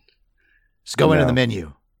 Just go into the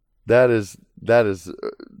menu. That is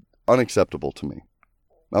unacceptable to me.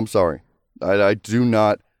 I'm sorry. I do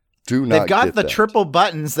not They've got get the that. triple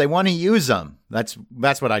buttons. They want to use them.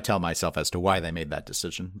 That's what I tell myself as to why they made that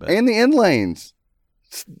decision. But. And the end lanes.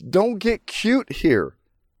 Don't get cute here.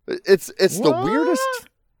 It's the weirdest.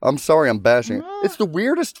 I'm sorry, I'm bashing it. It's the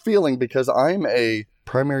weirdest feeling because I'm a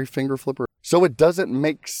primary finger flipper. So it doesn't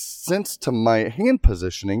make sense to my hand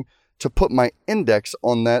positioning to put my index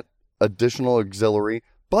on that additional auxiliary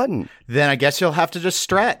button. Then I guess you'll have to just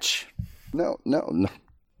stretch. No.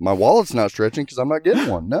 My wallet's not stretching because I'm not getting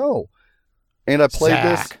one. No. And I played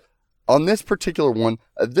this on this particular one.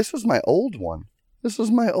 This was my old one. This was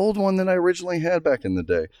my old one that I originally had back in the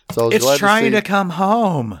day. So I was glad trying to come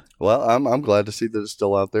home. Well, I'm glad to see that it's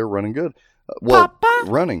still out there running good.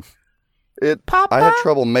 Running. Papa? I had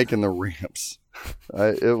trouble making the ramps.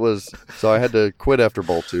 So I had to quit after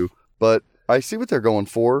Bowl 2. But I see what they're going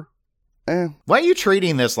for. Why are you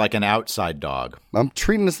treating this like an outside dog? I'm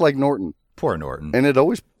treating this like Norton. Poor Norton. And it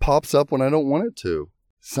always pops up when I don't want it to.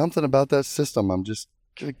 Something about that system,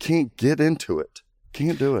 I can't get into it.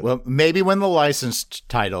 Can't do it. Well, maybe when the licensed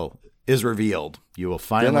title is revealed, you will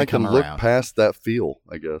finally come around. Then I can look past that feel,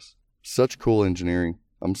 I guess. Such cool engineering.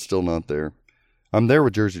 I'm still not there. I'm there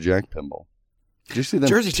with Jersey Jack Pinball. Did you see them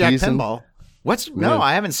Jersey Jack teasing? Pinball? No,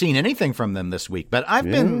 I haven't seen anything from them this week, but I've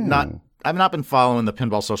not been following the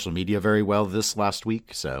pinball social media very well this last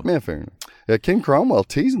week. So yeah, fair enough. Yeah, Ken Cromwell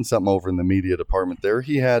teasing something over in the media department there.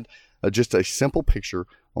 He had just a simple picture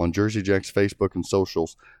on Jersey Jack's Facebook and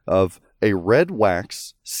socials of a red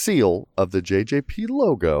wax seal of the JJP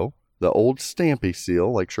logo, the old stampy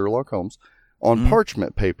seal like Sherlock Holmes, on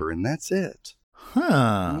parchment paper, and that's it.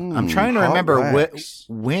 I'm trying to remember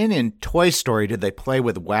when in Toy Story did they play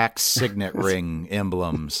with wax signet ring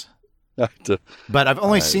emblems. But I've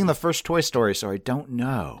only seen the first Toy Story, so I don't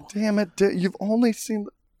know. Damn it. You've only seen...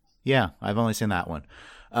 Yeah, I've only seen that one.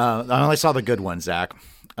 I only saw the good one, Zach.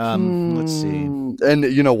 Let's see. And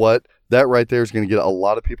you know what? That right there is going to get a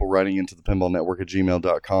lot of people writing into the pinballnetwork at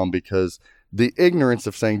gmail.com because the ignorance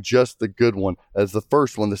of saying just the good one as the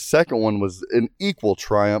first one, the second one was an equal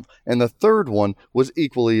triumph, and the third one was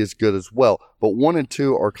equally as good as well. But 1 and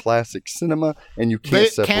 2 are classic cinema, and you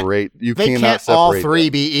can't separate. You cannot separate. All three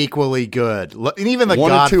be equally good. And even The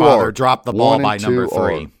 1 and 2 Godfather dropped the ball by number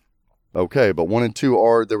 3. Okay, but 1 and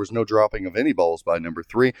 2 there was no dropping of any balls by number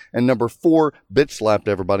 3. And number 4 bitch slapped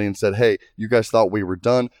everybody and said, hey, you guys thought we were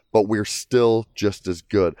done, but we're still just as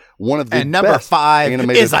good. One of the And number best 5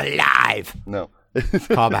 animated... is alive. No.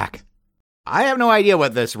 Call back. I have no idea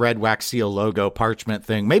what this red wax seal logo parchment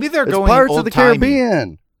thing. Maybe they're going Pirates of the old-timey.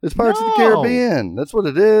 Caribbean. It's Pirates of the Caribbean. That's what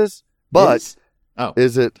it is. But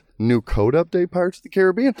is it new code update Pirates of the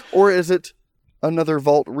Caribbean, or is it another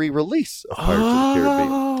Vault re-release of Pirates of the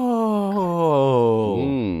Caribbean?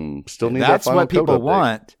 Still need That's that final what people code update.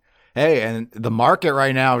 want. Hey, and the market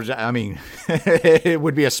right now, I mean, it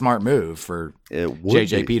would be a smart move for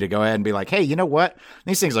JJP to go ahead and be like, hey, you know what?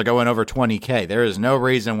 These things are going over 20K. There is no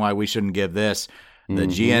reason why we shouldn't give this the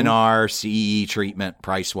GNR CE treatment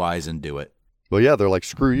price-wise and do it. Well, yeah, they're like,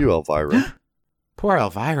 screw you, Elvira. Poor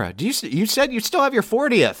Elvira. You said you still have your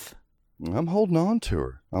 40th. I'm holding on to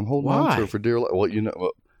her. I'm holding on to her for dear life. Well,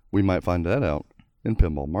 we might find that out in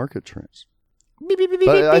Pinball Market Trends. But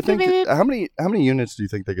I think how many units do you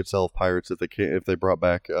think they could sell of Pirates if they brought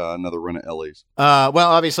back another run of LAs? Well,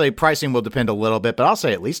 obviously pricing will depend a little bit, but I'll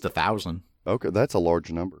say at least 1,000. Okay, that's a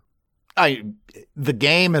large number. The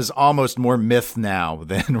game is almost more myth now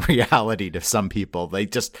than reality to some people. They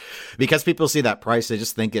just, because people see that price, they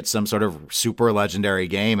just think it's some sort of super legendary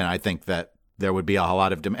game, and I think that there would be a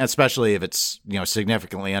lot of demand, especially if it's,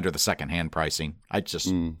 significantly under the secondhand pricing.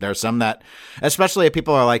 There's some that, especially if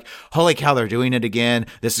people are like, holy cow, they're doing it again.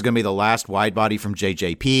 This is going to be the last wide body from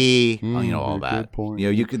JJP, all that.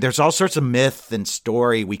 There's all sorts of myth and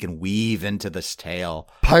story we can weave into this tale.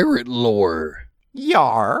 Pirate lore.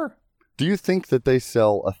 Yar. Do you think that they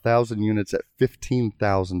sell 1,000 units at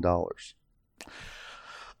 $15,000?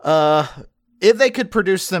 If they could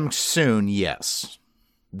produce them soon, yes.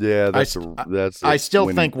 Yeah, I still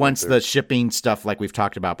think once the shipping stuff, like we've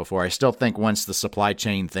talked about before, I still think once the supply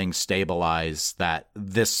chain things stabilize, that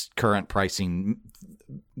this current pricing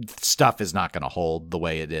stuff is not going to hold the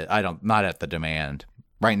way it is. Not at the demand.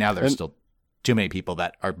 Right now, there's still too many people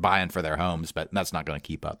that are buying for their homes, but that's not going to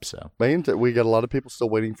keep up. So we got a lot of people still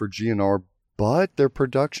waiting for GNR, but their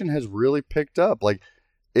production has really picked up. Like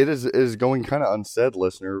it is going kind of unsaid,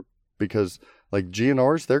 listener, because like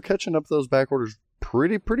GNRs, they're catching up to those back orders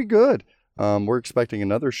pretty good. We're expecting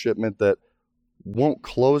another shipment that won't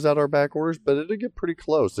close out our back orders, but it'll get pretty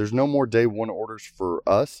close. There's no more day one orders for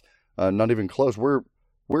us. Not even close. We're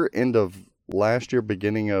end of last year,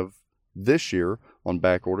 beginning of this year on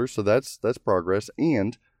back orders, so that's progress.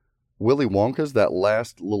 And Willy Wonka's, that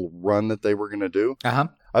last little run that they were going to do,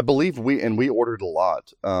 I believe we ordered a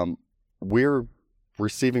lot. We're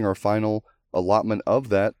receiving our final allotment of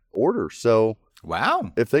that order. So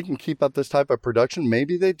wow, if they can keep up this type of production,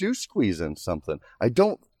 maybe they do squeeze in something. I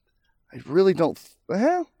really don't.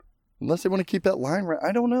 Unless they want to keep that line right,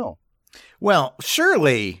 I don't know. Well,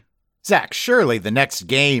 surely, Zach, the next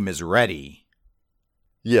game is ready.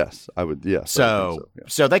 Yes, I would. Yes. So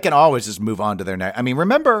they can always just move on to their next. I mean,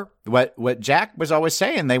 remember what Jack was always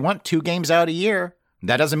saying? They want 2 games out a year.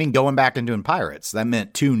 That doesn't mean going back and doing Pirates. That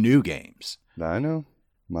meant 2 new games. I know.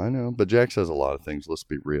 But Jack says a lot of things. Let's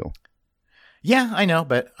be real. Yeah, I know.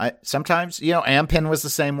 But sometimes, Ampin was the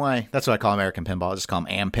same way. That's what I call American Pinball. I just call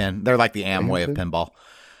them Ampin. They're like the Amway of pinball.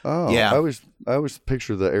 Oh, yeah. I always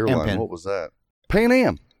picture the airline. Ampin. What was that? Pan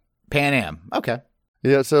Am. Okay.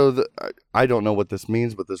 Yeah, so I don't know what this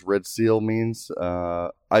means, but this red seal means.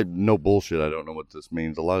 No bullshit. I don't know what this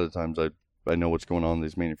means. A lot of times I know what's going on in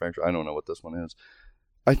these manufacturers. I don't know what this one is.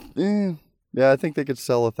 I think they could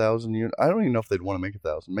sell 1,000 units. I don't even know if they'd want to make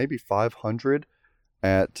 1,000. Maybe 500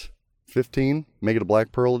 at 15. Make it a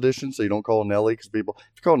Black Pearl edition, so you don't call it an LE, because if you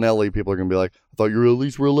call it an LE, people are gonna be like, I thought your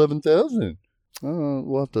release were 11,000.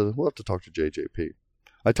 We'll have to talk to JJP.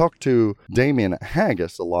 I talked to Damien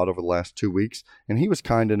Haggis a lot over the last 2 weeks, and he was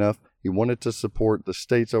kind enough. He wanted to support the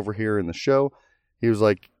states over here in the show. He was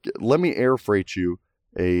like, let me air freight you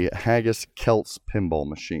a Haggis Celts pinball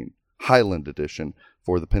machine, Highland edition,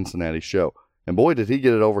 for the Cincinnati show. And boy, did he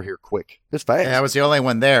get it over here quick. It's fast. Yeah, I was the only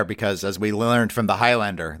one there because, as we learned from the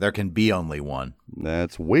Highlander, there can be only one.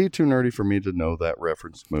 That's way too nerdy for me to know that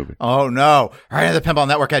reference movie. Oh, no. Right at the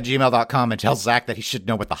pinballnetwork at gmail.com and tell Zach that he should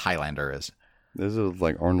know what the Highlander is. Is it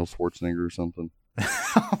like Arnold Schwarzenegger or something?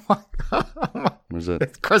 Is it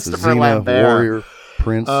it's Christopher Xena, Lambert. Warrior,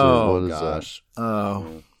 Prince? Oh, what is gosh. That? Oh.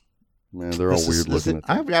 Yeah. Man, they're all weird looking.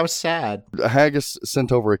 I was sad. Haggis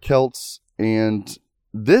sent over a Celts, and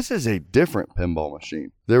this is a different pinball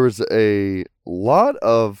machine. There was a lot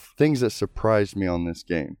of things that surprised me on this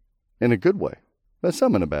game in a good way.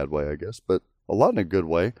 Some in a bad way, I guess, but a lot in a good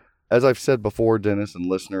way. As I've said before, Dennis and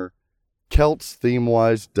listener, Celts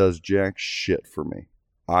theme-wise does jack shit for me.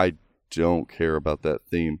 I don't care about that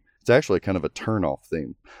theme. It's actually kind of a turn-off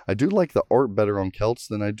theme. I do like the art better on Celts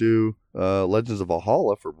than I do Legends of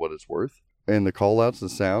Valhalla, for what it's worth. And the call-outs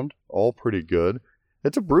and sound, all pretty good.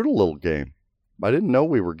 It's a brutal little game. I didn't know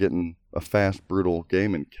we were getting a fast, brutal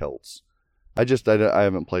game in Celts. I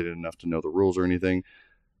haven't played it enough to know the rules or anything.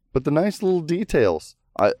 But the nice little details.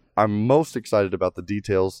 I'm most excited about the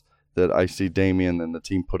details that I see Damien and the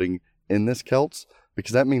team putting in this Celts,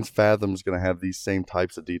 because that means Fathom's going to have these same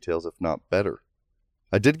types of details, if not better.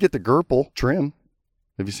 I did get the Gerpel trim.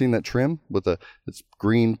 Have you seen that trim with it's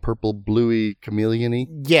green, purple, bluey, chameleon-y?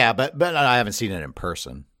 Yeah, but I haven't seen it in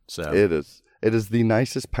person. So it is the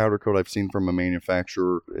nicest powder coat I've seen from a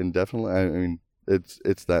manufacturer indefinitely. I mean,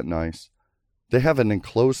 it's that nice. They have an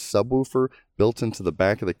enclosed subwoofer built into the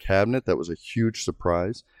back of the cabinet. That was a huge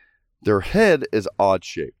surprise. Their head is odd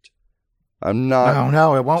shaped. I'm not. Oh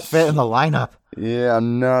no, it won't fit in the lineup. Yeah,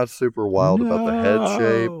 I'm not super wild about the head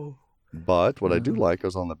shape. But what I do like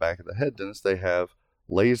is on the back of the head, Dennis, they have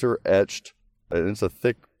laser etched, and it's a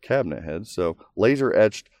thick cabinet head, so laser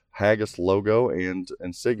etched Haggis logo and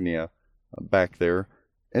insignia back there.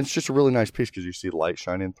 And it's just a really nice piece because you see light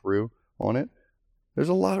shining through on it. There's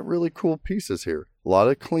a lot of really cool pieces here. A lot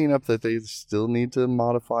of cleanup that they still need to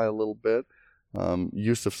modify a little bit.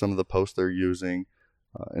 Use of some of the posts they're using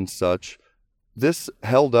and such. This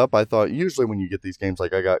held up, I thought. Usually when you get these games,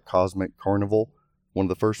 like I got Cosmic Carnival, one of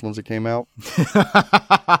the first ones that came out.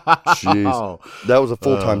 Jeez. That was a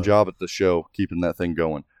full-time job at the show, keeping that thing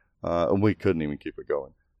going. And we couldn't even keep it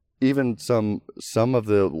going. Even some of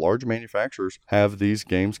the large manufacturers have these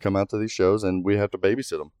games come out to these shows, and we have to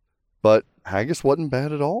babysit them. But Haggis wasn't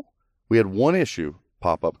bad at all. We had one issue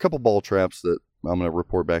pop up, a couple ball traps that I'm going to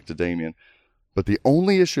report back to Damien. But the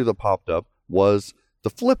only issue that popped up was the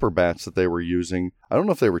flipper bats that they were using. I don't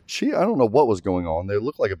know if they were cheap. I don't know what was going on. They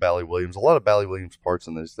looked like a Bally Williams. A lot of Bally Williams parts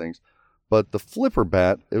in these things. But the flipper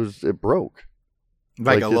bat, it broke.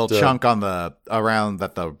 Like a little chunk on the around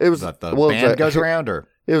that the band goes around, or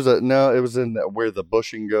it was in where the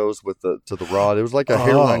bushing goes to the rod. It was like a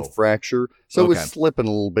hairline fracture, so it was slipping a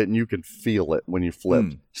little bit, and you could feel it when you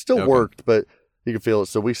flipped. Still worked, but you could feel it.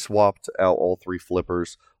 So we swapped out all 3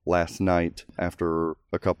 flippers last night after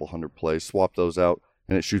a couple hundred plays. Swapped those out,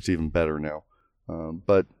 and it shoots even better now.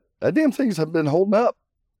 But that damn things have been holding up.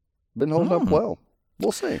 Up well.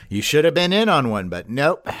 We'll see. You should have been in on one, but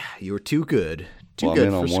nope. You were too good. I'm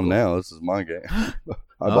in on one now. This is my game.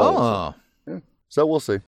 Oh. Yeah. So we'll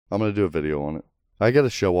see. I'm going to do a video on it. I got to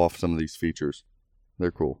show off some of these features.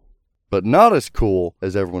 They're cool. But not as cool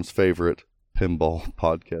as everyone's favorite pinball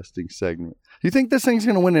podcasting segment. Do you think this thing's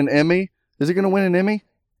going to win an Emmy? Is it going to win an Emmy?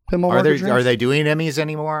 Pinball Are they doing Emmys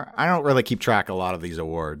anymore? I don't really keep track of a lot of these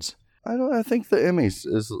awards. I think the Emmys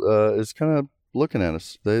is kind of looking at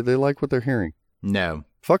us. They like what they're hearing. No.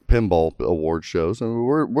 Fuck pinball award shows. I mean,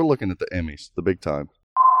 we're looking at the Emmys, the big time.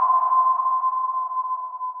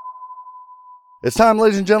 It's time,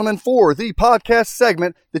 ladies and gentlemen, for the podcast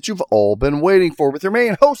segment that you've all been waiting for with your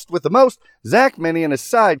main host with the most, Zach Minnie, and his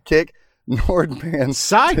sidekick, Nordman.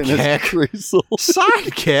 Sidekick?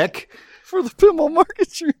 Sidekick? For the pinball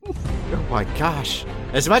market trends. Oh my gosh.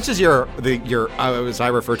 As much as as I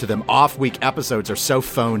refer to them, off-week episodes are so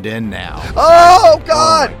phoned in now. Oh,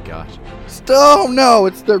 God! Oh my gosh. Oh, no,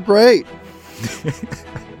 they're great.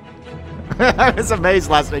 I was amazed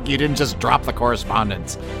last week you didn't just drop the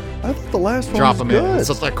correspondence. I thought the last one Drop was them good. in. It's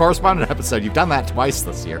just a correspondent episode. You've done that twice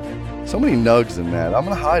this year. So many nugs in that. I'm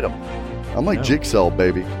going to hide them. I'm like Jigsaw,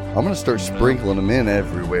 baby. I'm going to start sprinkling them in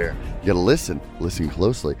everywhere. You got to listen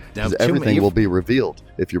closely, because everything will be revealed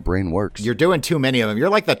if your brain works. You're doing too many of them. You're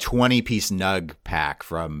like the 20-piece nug pack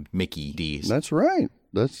from Mickey D's. That's right.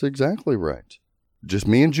 That's exactly right. Just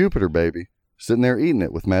me and Jupiter, baby, sitting there eating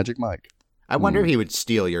it with Magic Mike. I wonder if he would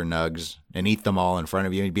steal your nugs and eat them all in front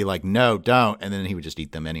of you. He'd be like, no, don't. And then he would just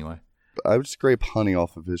eat them anyway. I would scrape honey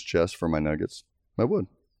off of his chest for my nuggets. I would.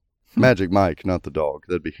 Magic Mike, not the dog.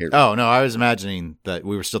 That'd be hairy. Oh, no, I was imagining that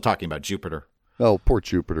we were still talking about Jupiter. Oh, poor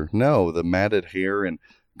Jupiter. No, the matted hair and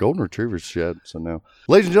golden retrievers shed, so no.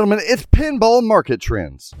 Ladies and gentlemen, it's Pinball Market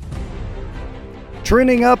Trends.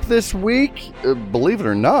 Trending up this week, believe it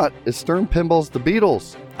or not, is Stern Pinball's The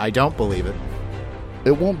Beatles. I don't believe it.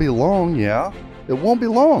 It won't be long, yeah. It won't be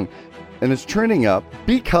long. And it's trending up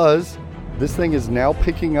because this thing is now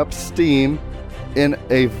picking up steam in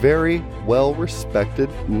a very well-respected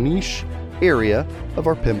niche area of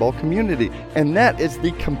our pinball community. And that is the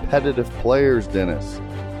competitive players, Dennis.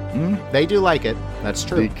 They do like it. That's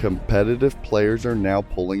true. The competitive players are now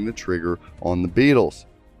pulling the trigger on the Beatles.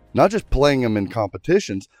 Not just playing them in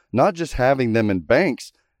competitions, not just having them in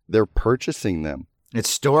banks, they're purchasing them. It's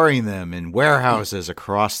storing them in warehouses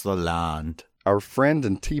across the land. Our friend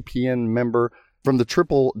and TPN member from the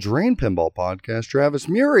Triple Drain Pinball podcast, Travis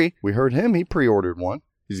Murray, we heard him. He pre-ordered one.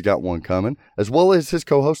 He's got one coming, as well as his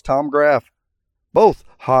co-host, Tom Graff. Both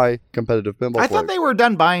high competitive pinball players. I thought they were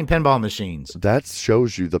done buying pinball machines. That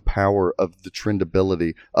shows you the power of the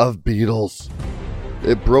trendability of Beatles.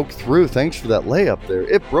 It broke through. Thanks for that layup there.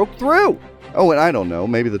 It broke through. Oh, and I don't know.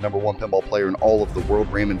 Maybe the number one pinball player in all of the world,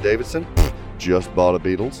 Raymond Davidson, just bought a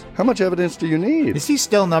Beatles. How much evidence do you need? Is he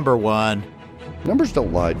still number one? Numbers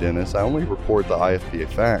don't lie, Dennis. I only report the IFPA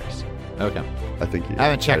facts. Okay. I think he is. I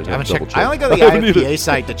haven't checked. I only go to the IFPA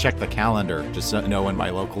site to check the calendar, just to know when my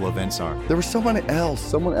local events are. There was someone else.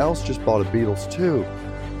 Someone else just bought a Beatles too.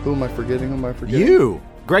 Who am I forgetting? You,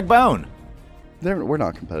 Greg Bone. We're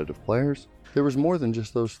not competitive players. There was more than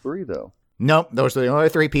just those three, though. Nope, those are the only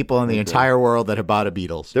three people in the entire world that have bought a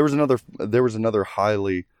Beatles. There was another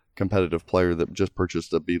highly competitive player that just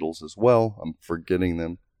purchased a Beatles as well. I'm forgetting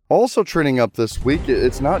them. Also trending up this week,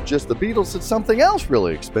 it's not just the Beatles, it's something else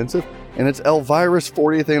really expensive, and it's Elvira's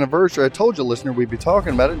 40th anniversary. I told you, listener, we'd be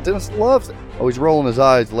talking about it. Dennis loves it. Oh, he's rolling his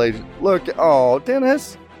eyes, ladies. Look, oh,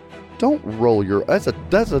 Dennis, don't roll your. That's a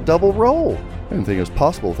double roll. I didn't think it was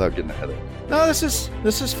possible without getting a headache. No, this is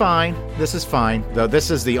fine. This is fine. Though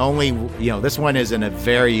this is the only, this one is in a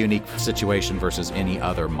very unique situation versus any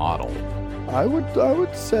other model. I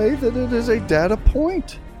would say that it is a data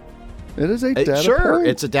point. It is a data point. Sure,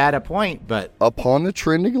 it's a data point, but upon the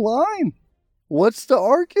trending line. What's to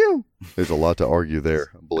argue? There's a lot to argue there.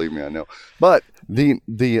 Believe me, I know. But the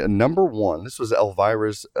number one, this was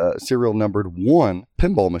Elvira's serial numbered 1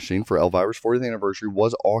 pinball machine for Elvira's 40th anniversary,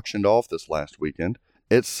 was auctioned off this last weekend.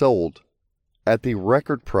 It sold at the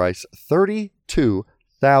record price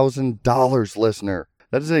 $32,000, listener.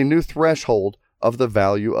 That is a new threshold of the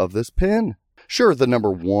value of this pin. Sure, the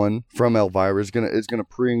number 1 from Elvira is gonna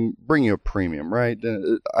bring you a premium, right?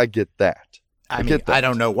 I get that. I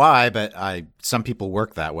don't know why, but some people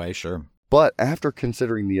work that way, sure. But after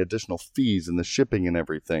considering the additional fees and the shipping and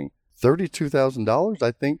everything,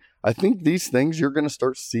 $32,000, I think these things, you're going to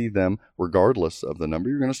start see them, regardless of the number,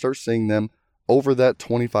 you're going to start seeing them over that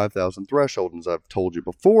 25,000 threshold. As I've told you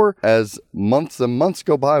before, as months and months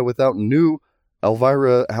go by without new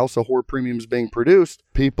Elvira House of Horror premiums being produced,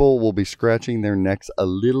 people will be scratching their necks a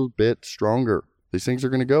little bit stronger. These things are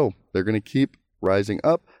going to go. They're going to keep rising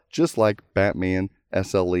up, just like Batman,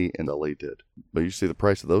 SLE, and LE did. But you see the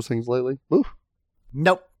price of those things lately? Ooh.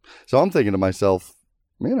 Nope. So I'm thinking to myself,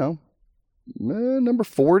 number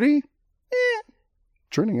 40?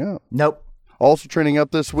 Trending up. Nope. Also trending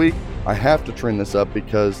up this week, I have to trend this up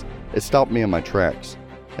because it stopped me in my tracks.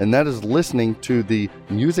 And that is listening to the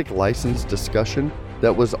music license discussion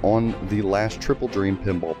that was on the last Triple Dream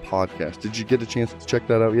Pinball podcast. Did you get a chance to check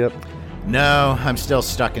that out yet? No, I'm still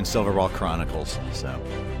stuck in Silverball Chronicles, so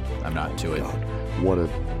I'm not to it. What a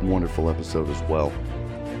wonderful episode as well.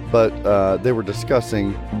 But they were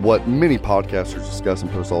discussing what many podcasters discuss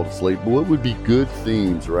and post all this late. What would be good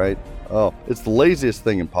themes, right? Oh, it's the laziest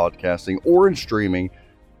thing in podcasting or in streaming.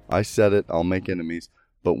 I said it, I'll make enemies.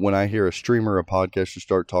 But when I hear a streamer or a podcaster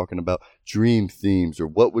start talking about dream themes or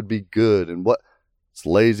what would be good and what, it's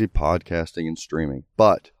lazy podcasting and streaming.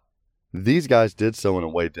 But these guys did so in a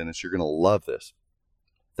way, Dennis, you're going to love this,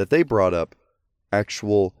 that they brought up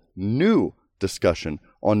actual new discussion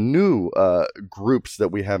on new groups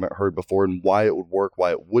that we haven't heard before and why it would work,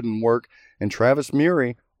 why it wouldn't work. And Travis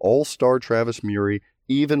Murray, all-star Travis Murray,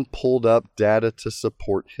 even pulled up data to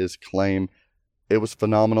support his claim. It was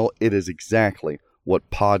phenomenal. It is exactly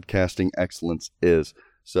what podcasting excellence is.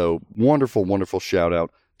 So wonderful, wonderful shout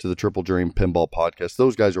out to the Triple Dream Pinball podcast.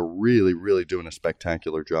 Those guys are really, really doing a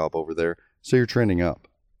spectacular job over there. So you're trending up.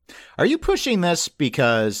 Are you pushing this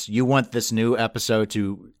because you want this new episode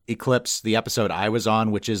to eclipse the episode I was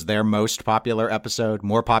on, which is their most popular episode,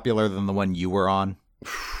 more popular than the one you were on?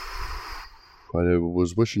 I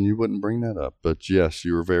was wishing you wouldn't bring that up, but yes,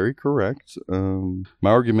 you were very correct. My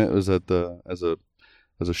argument was that as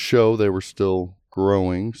a show, they were still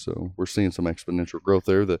growing, so we're seeing some exponential growth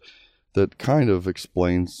there that kind of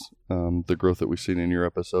explains the growth that we've seen in your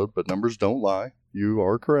episode. But numbers don't lie. You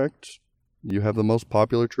are correct. You have the most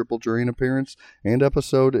popular Triple Dream appearance and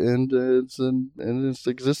episode in its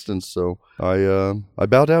existence. So I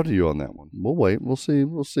bow down to you on that one. We'll wait. We'll see.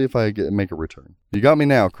 We'll see if I make a return. You got me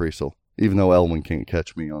now, Creasel. Even though Elwin can't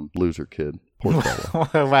catch me on Loser Kid. Poor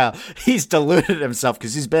fellow. Wow, he's deluded himself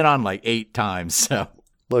because he's been on like 8 times. So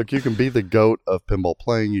look, you can be the GOAT of pinball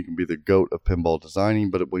playing. You can be the GOAT of pinball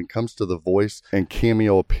designing. But when it comes to the voice and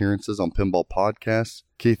cameo appearances on pinball podcasts,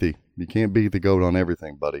 Keithy, you can't be the GOAT on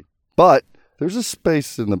everything, buddy. But there's a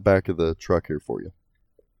space in the back of the truck here for you.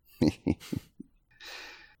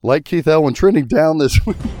 Like Keith Elwin trending down this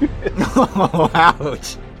week. Oh,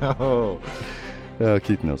 ouch. Oh.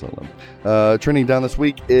 Keith knows I love him. Trending down this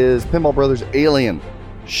week is Pinball Brothers Alien.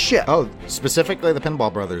 Shit. Oh, specifically the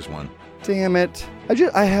Pinball Brothers one. Damn it.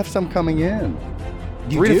 I have some coming in.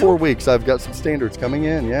 You 3 do? to 4 weeks, I've got some standards coming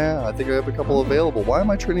in. Yeah, I think I have a couple available. Why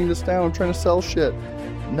am I trending this down? I'm trying to sell shit.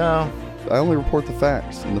 No. I only report the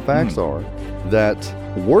facts. And the facts are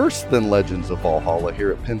that worse than Legends of Valhalla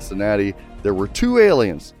here at Cincinnati, there were 2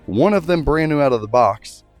 aliens. One of them brand new out of the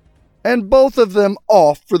box. And both of them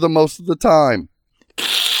off for the most of the time.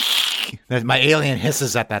 My alien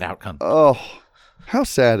hisses at that outcome. Oh, how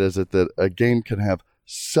sad is it that a game can have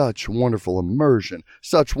such wonderful immersion,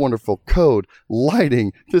 such wonderful code,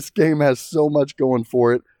 lighting. This game has so much going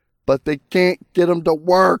for it, but they can't get them to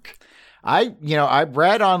work. I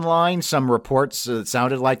read online some reports that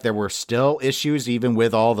sounded like there were still issues even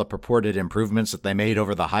with all the purported improvements that they made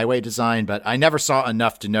over the highway design, but I never saw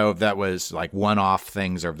enough to know if that was like one-off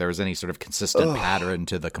things or if there was any sort of consistent pattern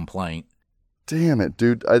to the complaint. Damn it,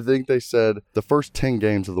 dude. I think they said the first 10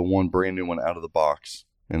 games of the one brand new one out of the box,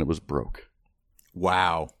 and it was broke.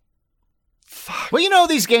 Wow. Fuck. Well,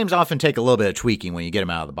 these games often take a little bit of tweaking when you get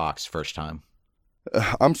them out of the box first time.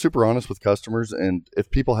 I'm super honest with customers, and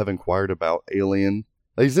if people have inquired about Alien,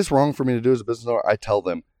 is this wrong for me to do as a business owner? I tell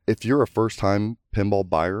them, if you're a first-time pinball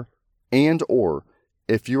buyer, and or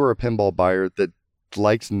if you're a pinball buyer that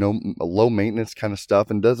likes low-maintenance kind of stuff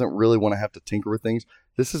and doesn't really want to have to tinker with things,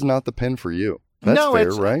 this is not the pin for you. That's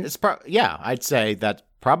fair, right? Yeah, I'd say that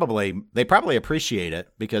they probably appreciate it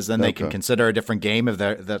because then they can consider a different game if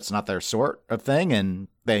that's not their sort of thing, and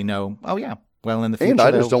they know, oh yeah, well in the future. And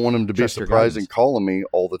I just don't want them to be surprised and calling me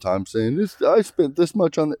all the time saying, I spent this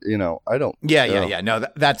much on I don't. Yeah. No,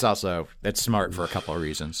 that's smart for a couple of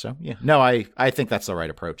reasons. So yeah, no, I think that's the right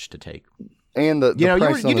approach to take. And the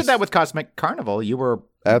you did that with Cosmic Carnival. You were,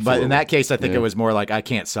 absolutely. But in that case, I think it was more like I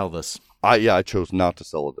can't sell this. I chose not to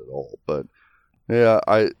sell it at all. But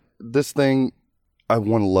yeah, this thing, I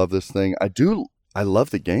want to love this thing. I love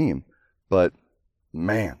the game, but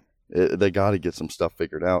man, they got to get some stuff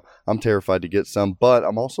figured out. I'm terrified to get some, but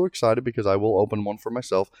I'm also excited because I will open one for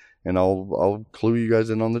myself, and I'll clue you guys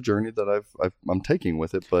in on the journey that I'm taking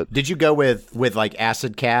with it. But did you go with like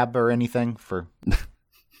Acid Cab or anything for?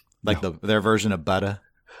 Like their version of Buddha?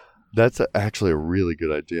 That's actually a really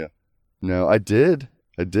good idea. No, I did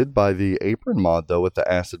buy the apron mod, though, with the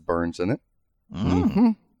acid burns in it.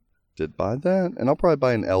 Did buy that. And I'll probably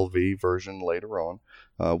buy an LV version later on.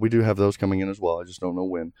 We do have those coming in as well. I just don't know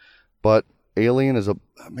when. But Alien is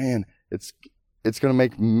man, it's going to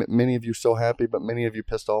make many of you so happy, but many of you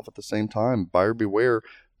pissed off at the same time. Buyer beware.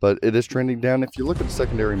 But it is trending down. If you look at the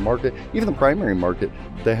secondary market, even the primary market,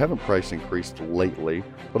 they haven't price increased lately.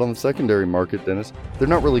 But on the secondary market, Dennis, they're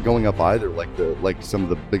not really going up either, like some of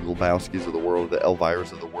the Big Lebowskis of the world, the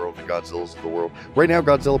Elviras of the world, the Godzillas of the world. Right now,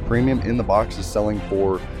 Godzilla Premium in the box is selling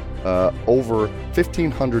for over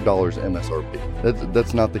 $1,500 MSRP.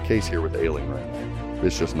 That's not the case here with Alien right now.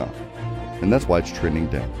 It's just not. And that's why it's trending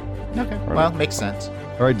down. Okay, right. Well, makes sense.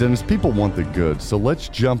 All right, Dennis, people want the goods. So let's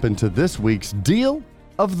jump into this week's deal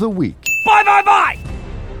of the week. Bye, bye, bye!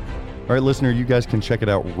 All right, listener, you guys can check it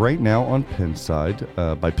out right now on Pinside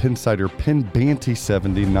by Pinsider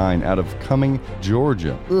Pinbanty79 out of Cumming,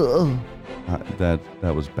 Georgia.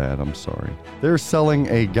 That was bad. I'm sorry. They're selling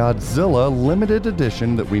a Godzilla limited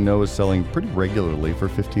edition that we know is selling pretty regularly for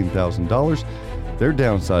 $15,000. They're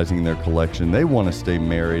downsizing their collection. They want to stay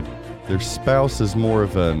married. Their spouse is more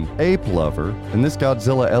of an ape lover, and this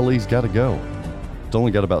Godzilla LE's got to go. It's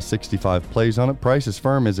only got about 65 plays on it. Price is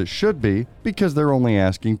firm as it should be because they're only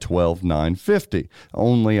asking $12,950.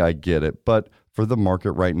 Only I get it, but for the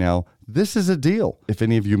market right now, this is a deal. If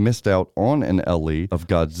any of you missed out on an LE of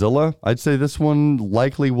Godzilla, I'd say this one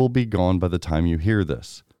likely will be gone by the time you hear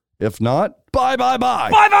this. If not, bye, bye,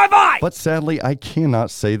 bye. Bye, bye, bye. But sadly, I cannot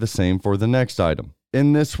say the same for the next item.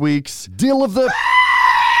 In this week's deal of the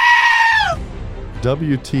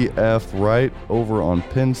WTF right over on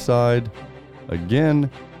Pinside.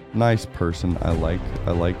 Again, nice person. I like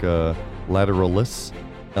Lateralus, Lateralus.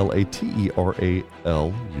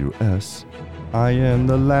 I am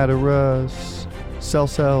the Laterus.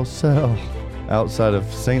 Sell. Outside of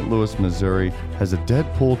St. Louis, Missouri, has a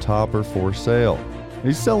Deadpool topper for sale.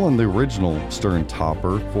 He's selling the original Stern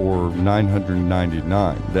topper for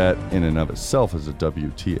 $999. That in and of itself is a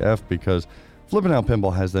WTF because Flippin' Out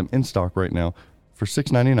Pinball has them in stock right now for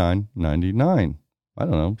 $699.99. I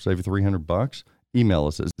don't know, save you $300. Email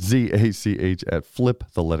us at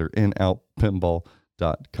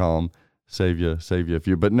zach@fliptheletterinOutpinball.com. Save you a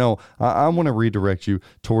few. But no, I want to redirect you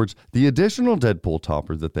towards the additional Deadpool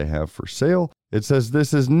topper that they have for sale. It says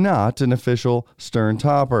this is not an official Stern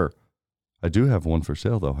topper. I do have one for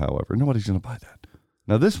sale though, however. Nobody's going to buy that.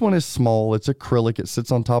 Now this one is small. It's acrylic. It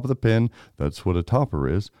sits on top of the pin. That's what a topper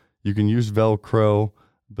is. You can use Velcro,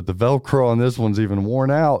 but the Velcro on this one's even worn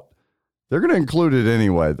out. They're going to include it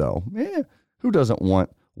anyway, though. Who doesn't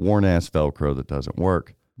want worn-ass Velcro that doesn't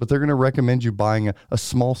work? But they're going to recommend you buying a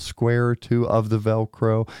small square or two of the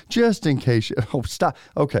Velcro, just in case you... Oh, stop.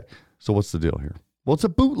 Okay, so what's the deal here? Well, it's a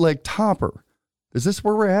bootleg topper. Is this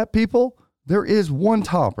where we're at, people? There is one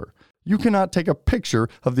topper. You cannot take a picture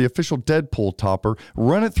of the official Deadpool topper,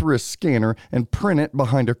 run it through a scanner, and print it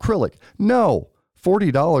behind acrylic. No.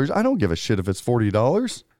 $40. I don't give a shit if it's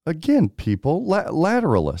 $40. Again, people,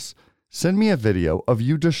 Lateralus. Send me a video of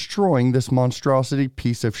you destroying this monstrosity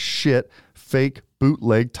piece of shit, fake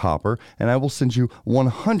bootleg topper, and I will send you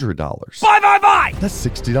 $100. Bye! That's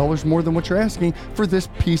 $60 more than what you're asking for this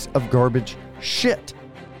piece of garbage shit.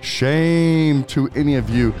 Shame to any of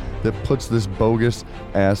you that puts this bogus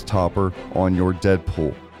ass topper on your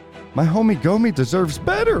Deadpool. My homie Gomi deserves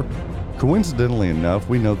better. Coincidentally enough,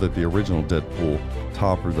 we know that the original Deadpool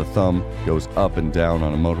topper, the thumb, goes up and down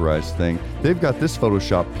on a motorized thing. They've got this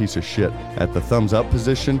Photoshop piece of shit at the thumbs up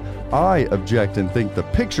position. I object and think the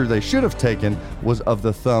picture they should have taken was of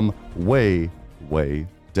the thumb way, way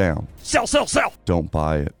down. Sell! Don't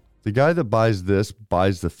buy it. The guy that buys this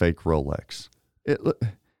buys the fake Rolex.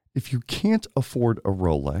 If you can't afford a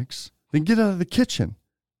Rolex, then get out of the kitchen.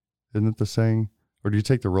 Isn't it the saying? Or do you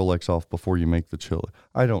take the Rolex off before you make the chili?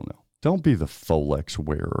 I don't know. Don't be the Folex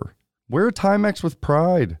wearer. Wear a Timex with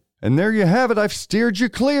pride. And there you have it. I've steered you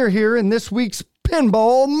clear here in this week's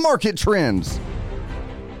Pinball Market Trends.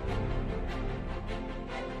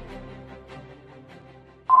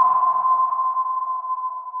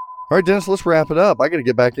 All right, Dennis, let's wrap it up. I got to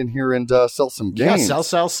get back in here and sell some games. Yeah,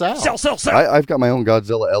 sell. Sell! I've got my own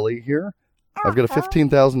Godzilla LE here. I've got a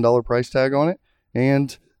 $15,000 price tag on it.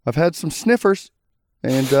 And I've had some sniffers.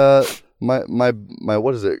 And my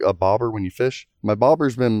what is it, a bobber when you fish? My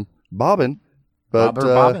bobber's been bobbing, but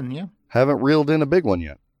bobbing, yeah. Haven't reeled in a big one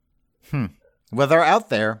yet. Well, they're out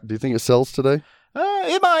there. Do you think it sells today?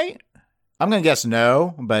 It might. I'm going to guess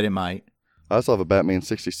no, but it might. I also have a Batman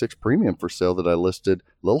 66 Premium for sale that I listed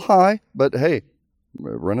a little high, but hey,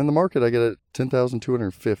 running the market, I get it at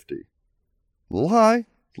 $10,250. A little high,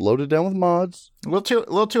 loaded down with mods. A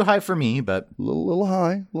little too high for me, but a little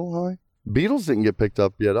high. Beatles didn't get picked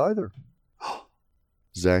up yet either.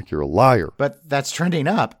 Zach, you're a liar. But that's trending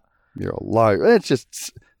up. You're a liar. It's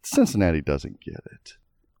just Cincinnati doesn't get it.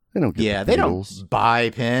 They don't get they don't buy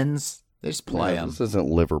pins. They just play them. This isn't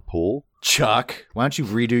Liverpool. Chuck, why don't you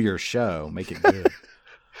redo your show? Make it good.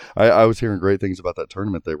 I was hearing great things about that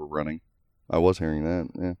tournament they were running. I was hearing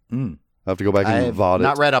that. Yeah. I have to go back and VOD it.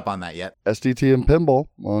 Not read up on that yet. SDT and Pinball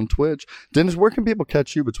on Twitch. Dennis, where can people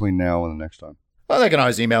catch you between now and the next time? Well, they can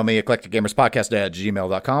always email me,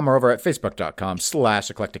 eclecticgamerspodcast@gmail.com, or over at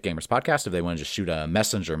facebook.com/eclecticgamerspodcast if they want to just shoot a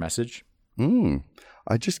messenger message.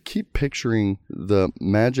 I just keep picturing the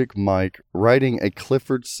Magic Mike riding a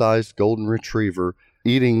Clifford-sized golden retriever,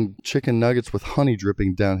 eating chicken nuggets with honey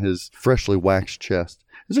dripping down his freshly waxed chest.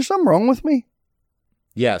 Is there something wrong with me?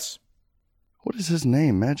 Yes. What is his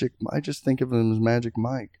name? Magic. I just think of him as Magic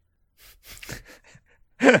Mike.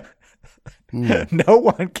 No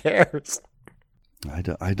one cares. I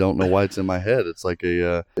don't know why it's in my head. It's like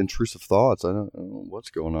a intrusive thoughts. I don't know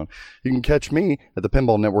what's going on. You can catch me at the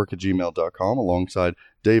pinballnetwork@gmail.com alongside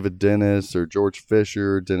David Dennis or George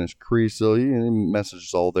Fisher, Dennis Creasel. You can message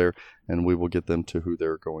us all there, and we will get them to who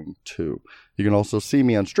they're going to. You can also see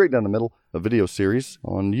me on Straight Down the Middle, a video series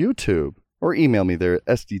on YouTube, or email me there at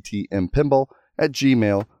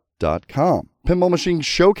sdtmpinball@gmail.com. Pinball Machine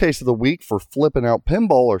Showcase of the Week for Flipping Out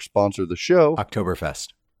Pinball or sponsor the show. Oktoberfest.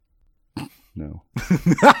 No.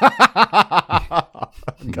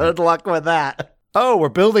 Good luck with that. Oh, we're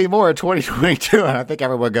building more in 2022, and I think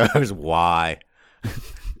everyone goes, why?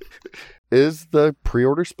 Is the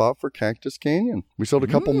pre-order spot for Cactus Canyon. We sold a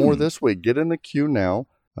couple more this week. Get in the queue now.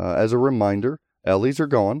 As a reminder, LEs are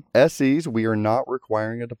gone. SEs, we are not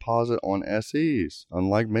requiring a deposit on SEs.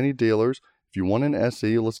 Unlike many dealers, if you want an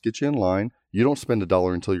SE, let's get you in line. You don't spend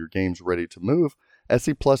 $1 until your game's ready to move.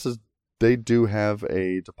 SE Pluses, they do have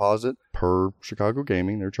a deposit per Chicago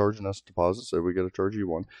Gaming. They're charging us deposits, so we got to charge you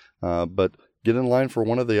one. But get in line for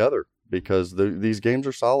one or the other because these games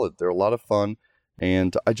are solid. They're a lot of fun,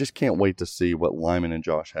 and I just can't wait to see what Lyman and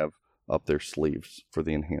Josh have up their sleeves for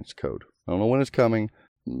the enhanced code. I don't know when it's coming,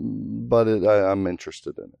 but I'm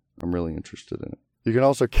interested in it. I'm really interested in it. You can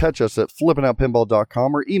also catch us at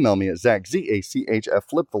flippingoutpinball.com or email me at Zach, ZACHF,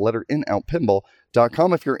 flip the letter in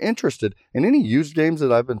outpinball.com. If you're interested in any used games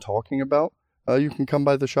that I've been talking about, you can come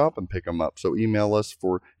by the shop and pick them up. So email us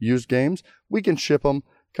for used games. We can ship them.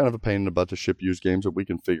 Kind of a pain in the butt to ship used games, but we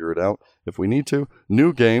can figure it out if we need to.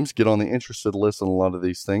 New games, get on the interested list on a lot of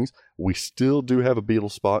these things. We still do have a Beetle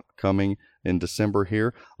spot coming in December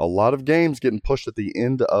here. A lot of games getting pushed at the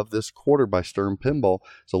end of this quarter by Stern Pinball.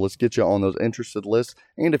 So let's get you on those interested lists.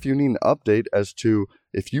 And if you need an update as to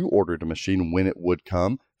if you ordered a machine, when it would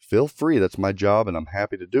come, feel free. That's my job, and I'm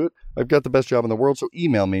happy to do it. I've got the best job in the world, so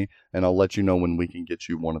email me, and I'll let you know when we can get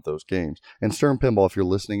you one of those games. And Stern Pinball, if you're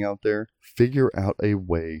listening out there, figure out a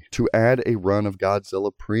way to add a run of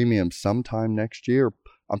Godzilla Premium sometime next year.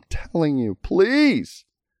 I'm telling you, please.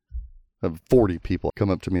 I have 40 people come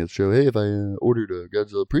up to me at the show. Hey, if I ordered a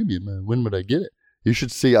Godzilla Premium, when would I get it? You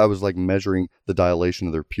should see I was like measuring the dilation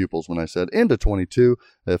of their pupils when I said end of 22,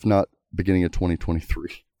 if not beginning of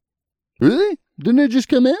 2023. Really? Didn't it just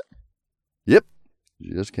come out? Yep,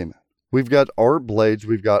 it just came out. We've got art blades,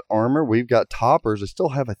 we've got armor, we've got toppers. I still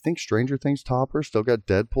have, I think, Stranger Things topper, still got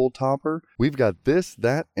Deadpool topper. We've got this,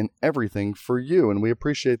 that, and everything for you, and we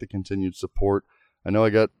appreciate the continued support. I know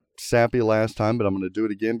I got sappy last time, but I'm going to do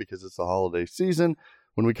it again because it's the holiday season.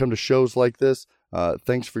 When we come to shows like this,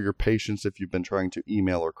 thanks for your patience if you've been trying to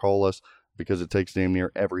email or call us, because it takes damn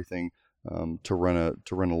near everything to run a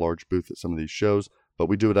large booth at some of these shows. But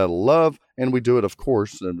we do it out of love, and we do it, of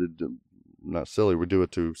course, not silly, we do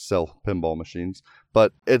it to sell pinball machines.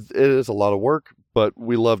 But it is a lot of work, but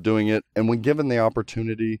we love doing it. And when given the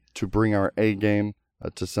opportunity to bring our A game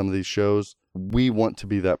to some of these shows, we want to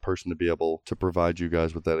be that person to be able to provide you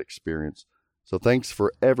guys with that experience. So thanks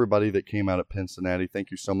for everybody that came out at Cincinnati. Thank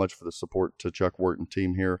you so much for the support to Chuck Wirt and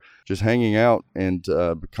team here. Just hanging out and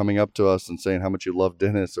coming up to us and saying how much you love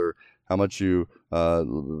Dennis or how much you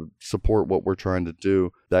support what we're trying to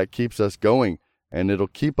do. That keeps us going, and it'll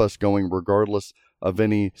keep us going regardless of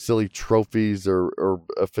any silly trophies or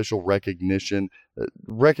official recognition.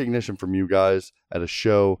 Recognition from you guys at a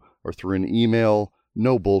show or through an email,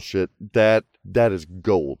 no bullshit. That is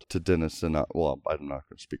gold to Dennis and I. Well, I'm not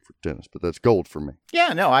going to speak for Dennis, but that's gold for me.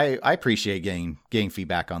 Yeah, no, I appreciate getting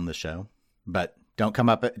feedback on the show, but don't come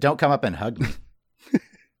up and hug me.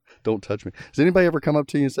 Don't touch me. Does anybody ever come up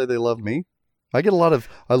to you and say they love me? I get a lot of,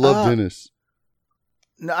 I love Dennis.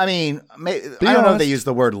 No, I mean, I don't know if they use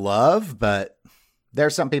the word love, but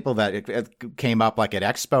there's some people that it came up like at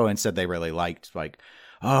Expo and said they really liked, like,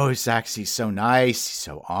 oh, Zach, he's so nice. He's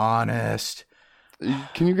so honest.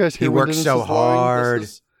 Can you guys hear? He when works Dennis so is lying? hard.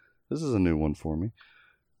 This is a new one for me.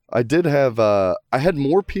 I did have. I had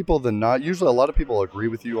more people than not. Usually, a lot of people agree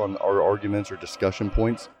with you on our arguments or discussion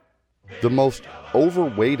points. The most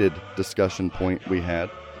overweighted discussion point we had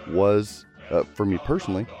was, for me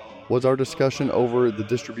personally, was our discussion over the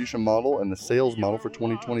distribution model and the sales model for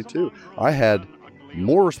 2022. I had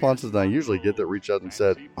more responses than I usually get that reached out and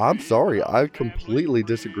said, I'm sorry, I completely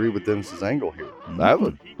disagree with Dennis's angle here. That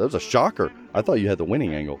was a shocker. I thought you had the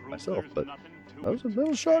winning angle myself, but that was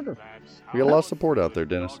a shocker. We got a lot of support out there,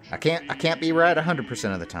 Dennis. I can't be right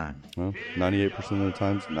 100% of the time. Well, 98% of the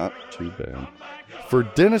time's not too bad. For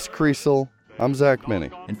Dennis Kriesel, I'm Zach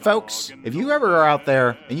Minnie. And folks, if you ever are out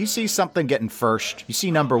there and you see something getting first, you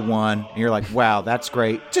see number 1, and you're like, wow, that's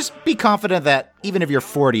great. Just be confident that even if you're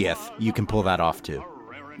 40th, you can pull that off too.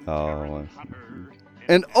 Oh,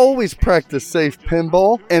 and always practice safe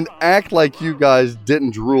pinball and act like you guys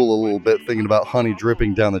didn't drool a little bit thinking about honey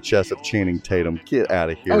dripping down the chest of Channing Tatum. Get out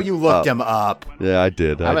of here. Oh, you looked him up. Yeah, I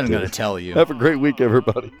did. I wasn't going to tell you. Have a great week,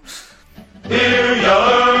 everybody. Here,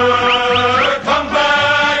 Yeller, come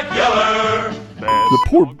back, Yeller. The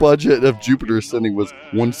poor budget of Jupiter Ascending was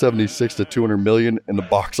 176 to 200 million, and the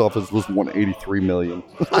box office was 183 million.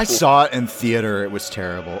 I saw it in theater. It was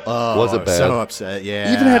terrible. Oh, was it bad? So upset.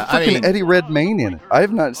 Yeah. Even had fucking Eddie Redmayne in it. I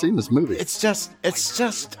have not seen this movie. It's just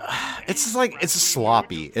like, it's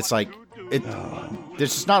sloppy. It's like,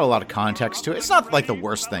 there's just not a lot of context to it. It's not like the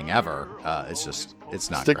worst thing ever. It's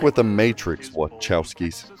not Stick great. with the Matrix,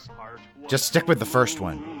 Wachowskis. Just stick with the first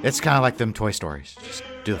one. It's kind of like them Toy Stories. Just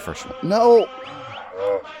do the first one. No.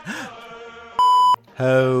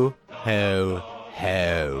 Ho, ho,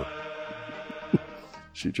 ho.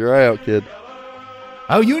 Shoot your eye out, kid.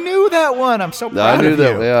 Oh, you knew that one. I'm so proud I knew of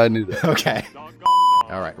that. you. Yeah, I knew that. Okay.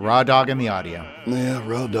 All right. Raw dog in the audio. Yeah,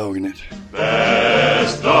 raw dogging it.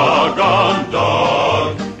 Best doggone dog.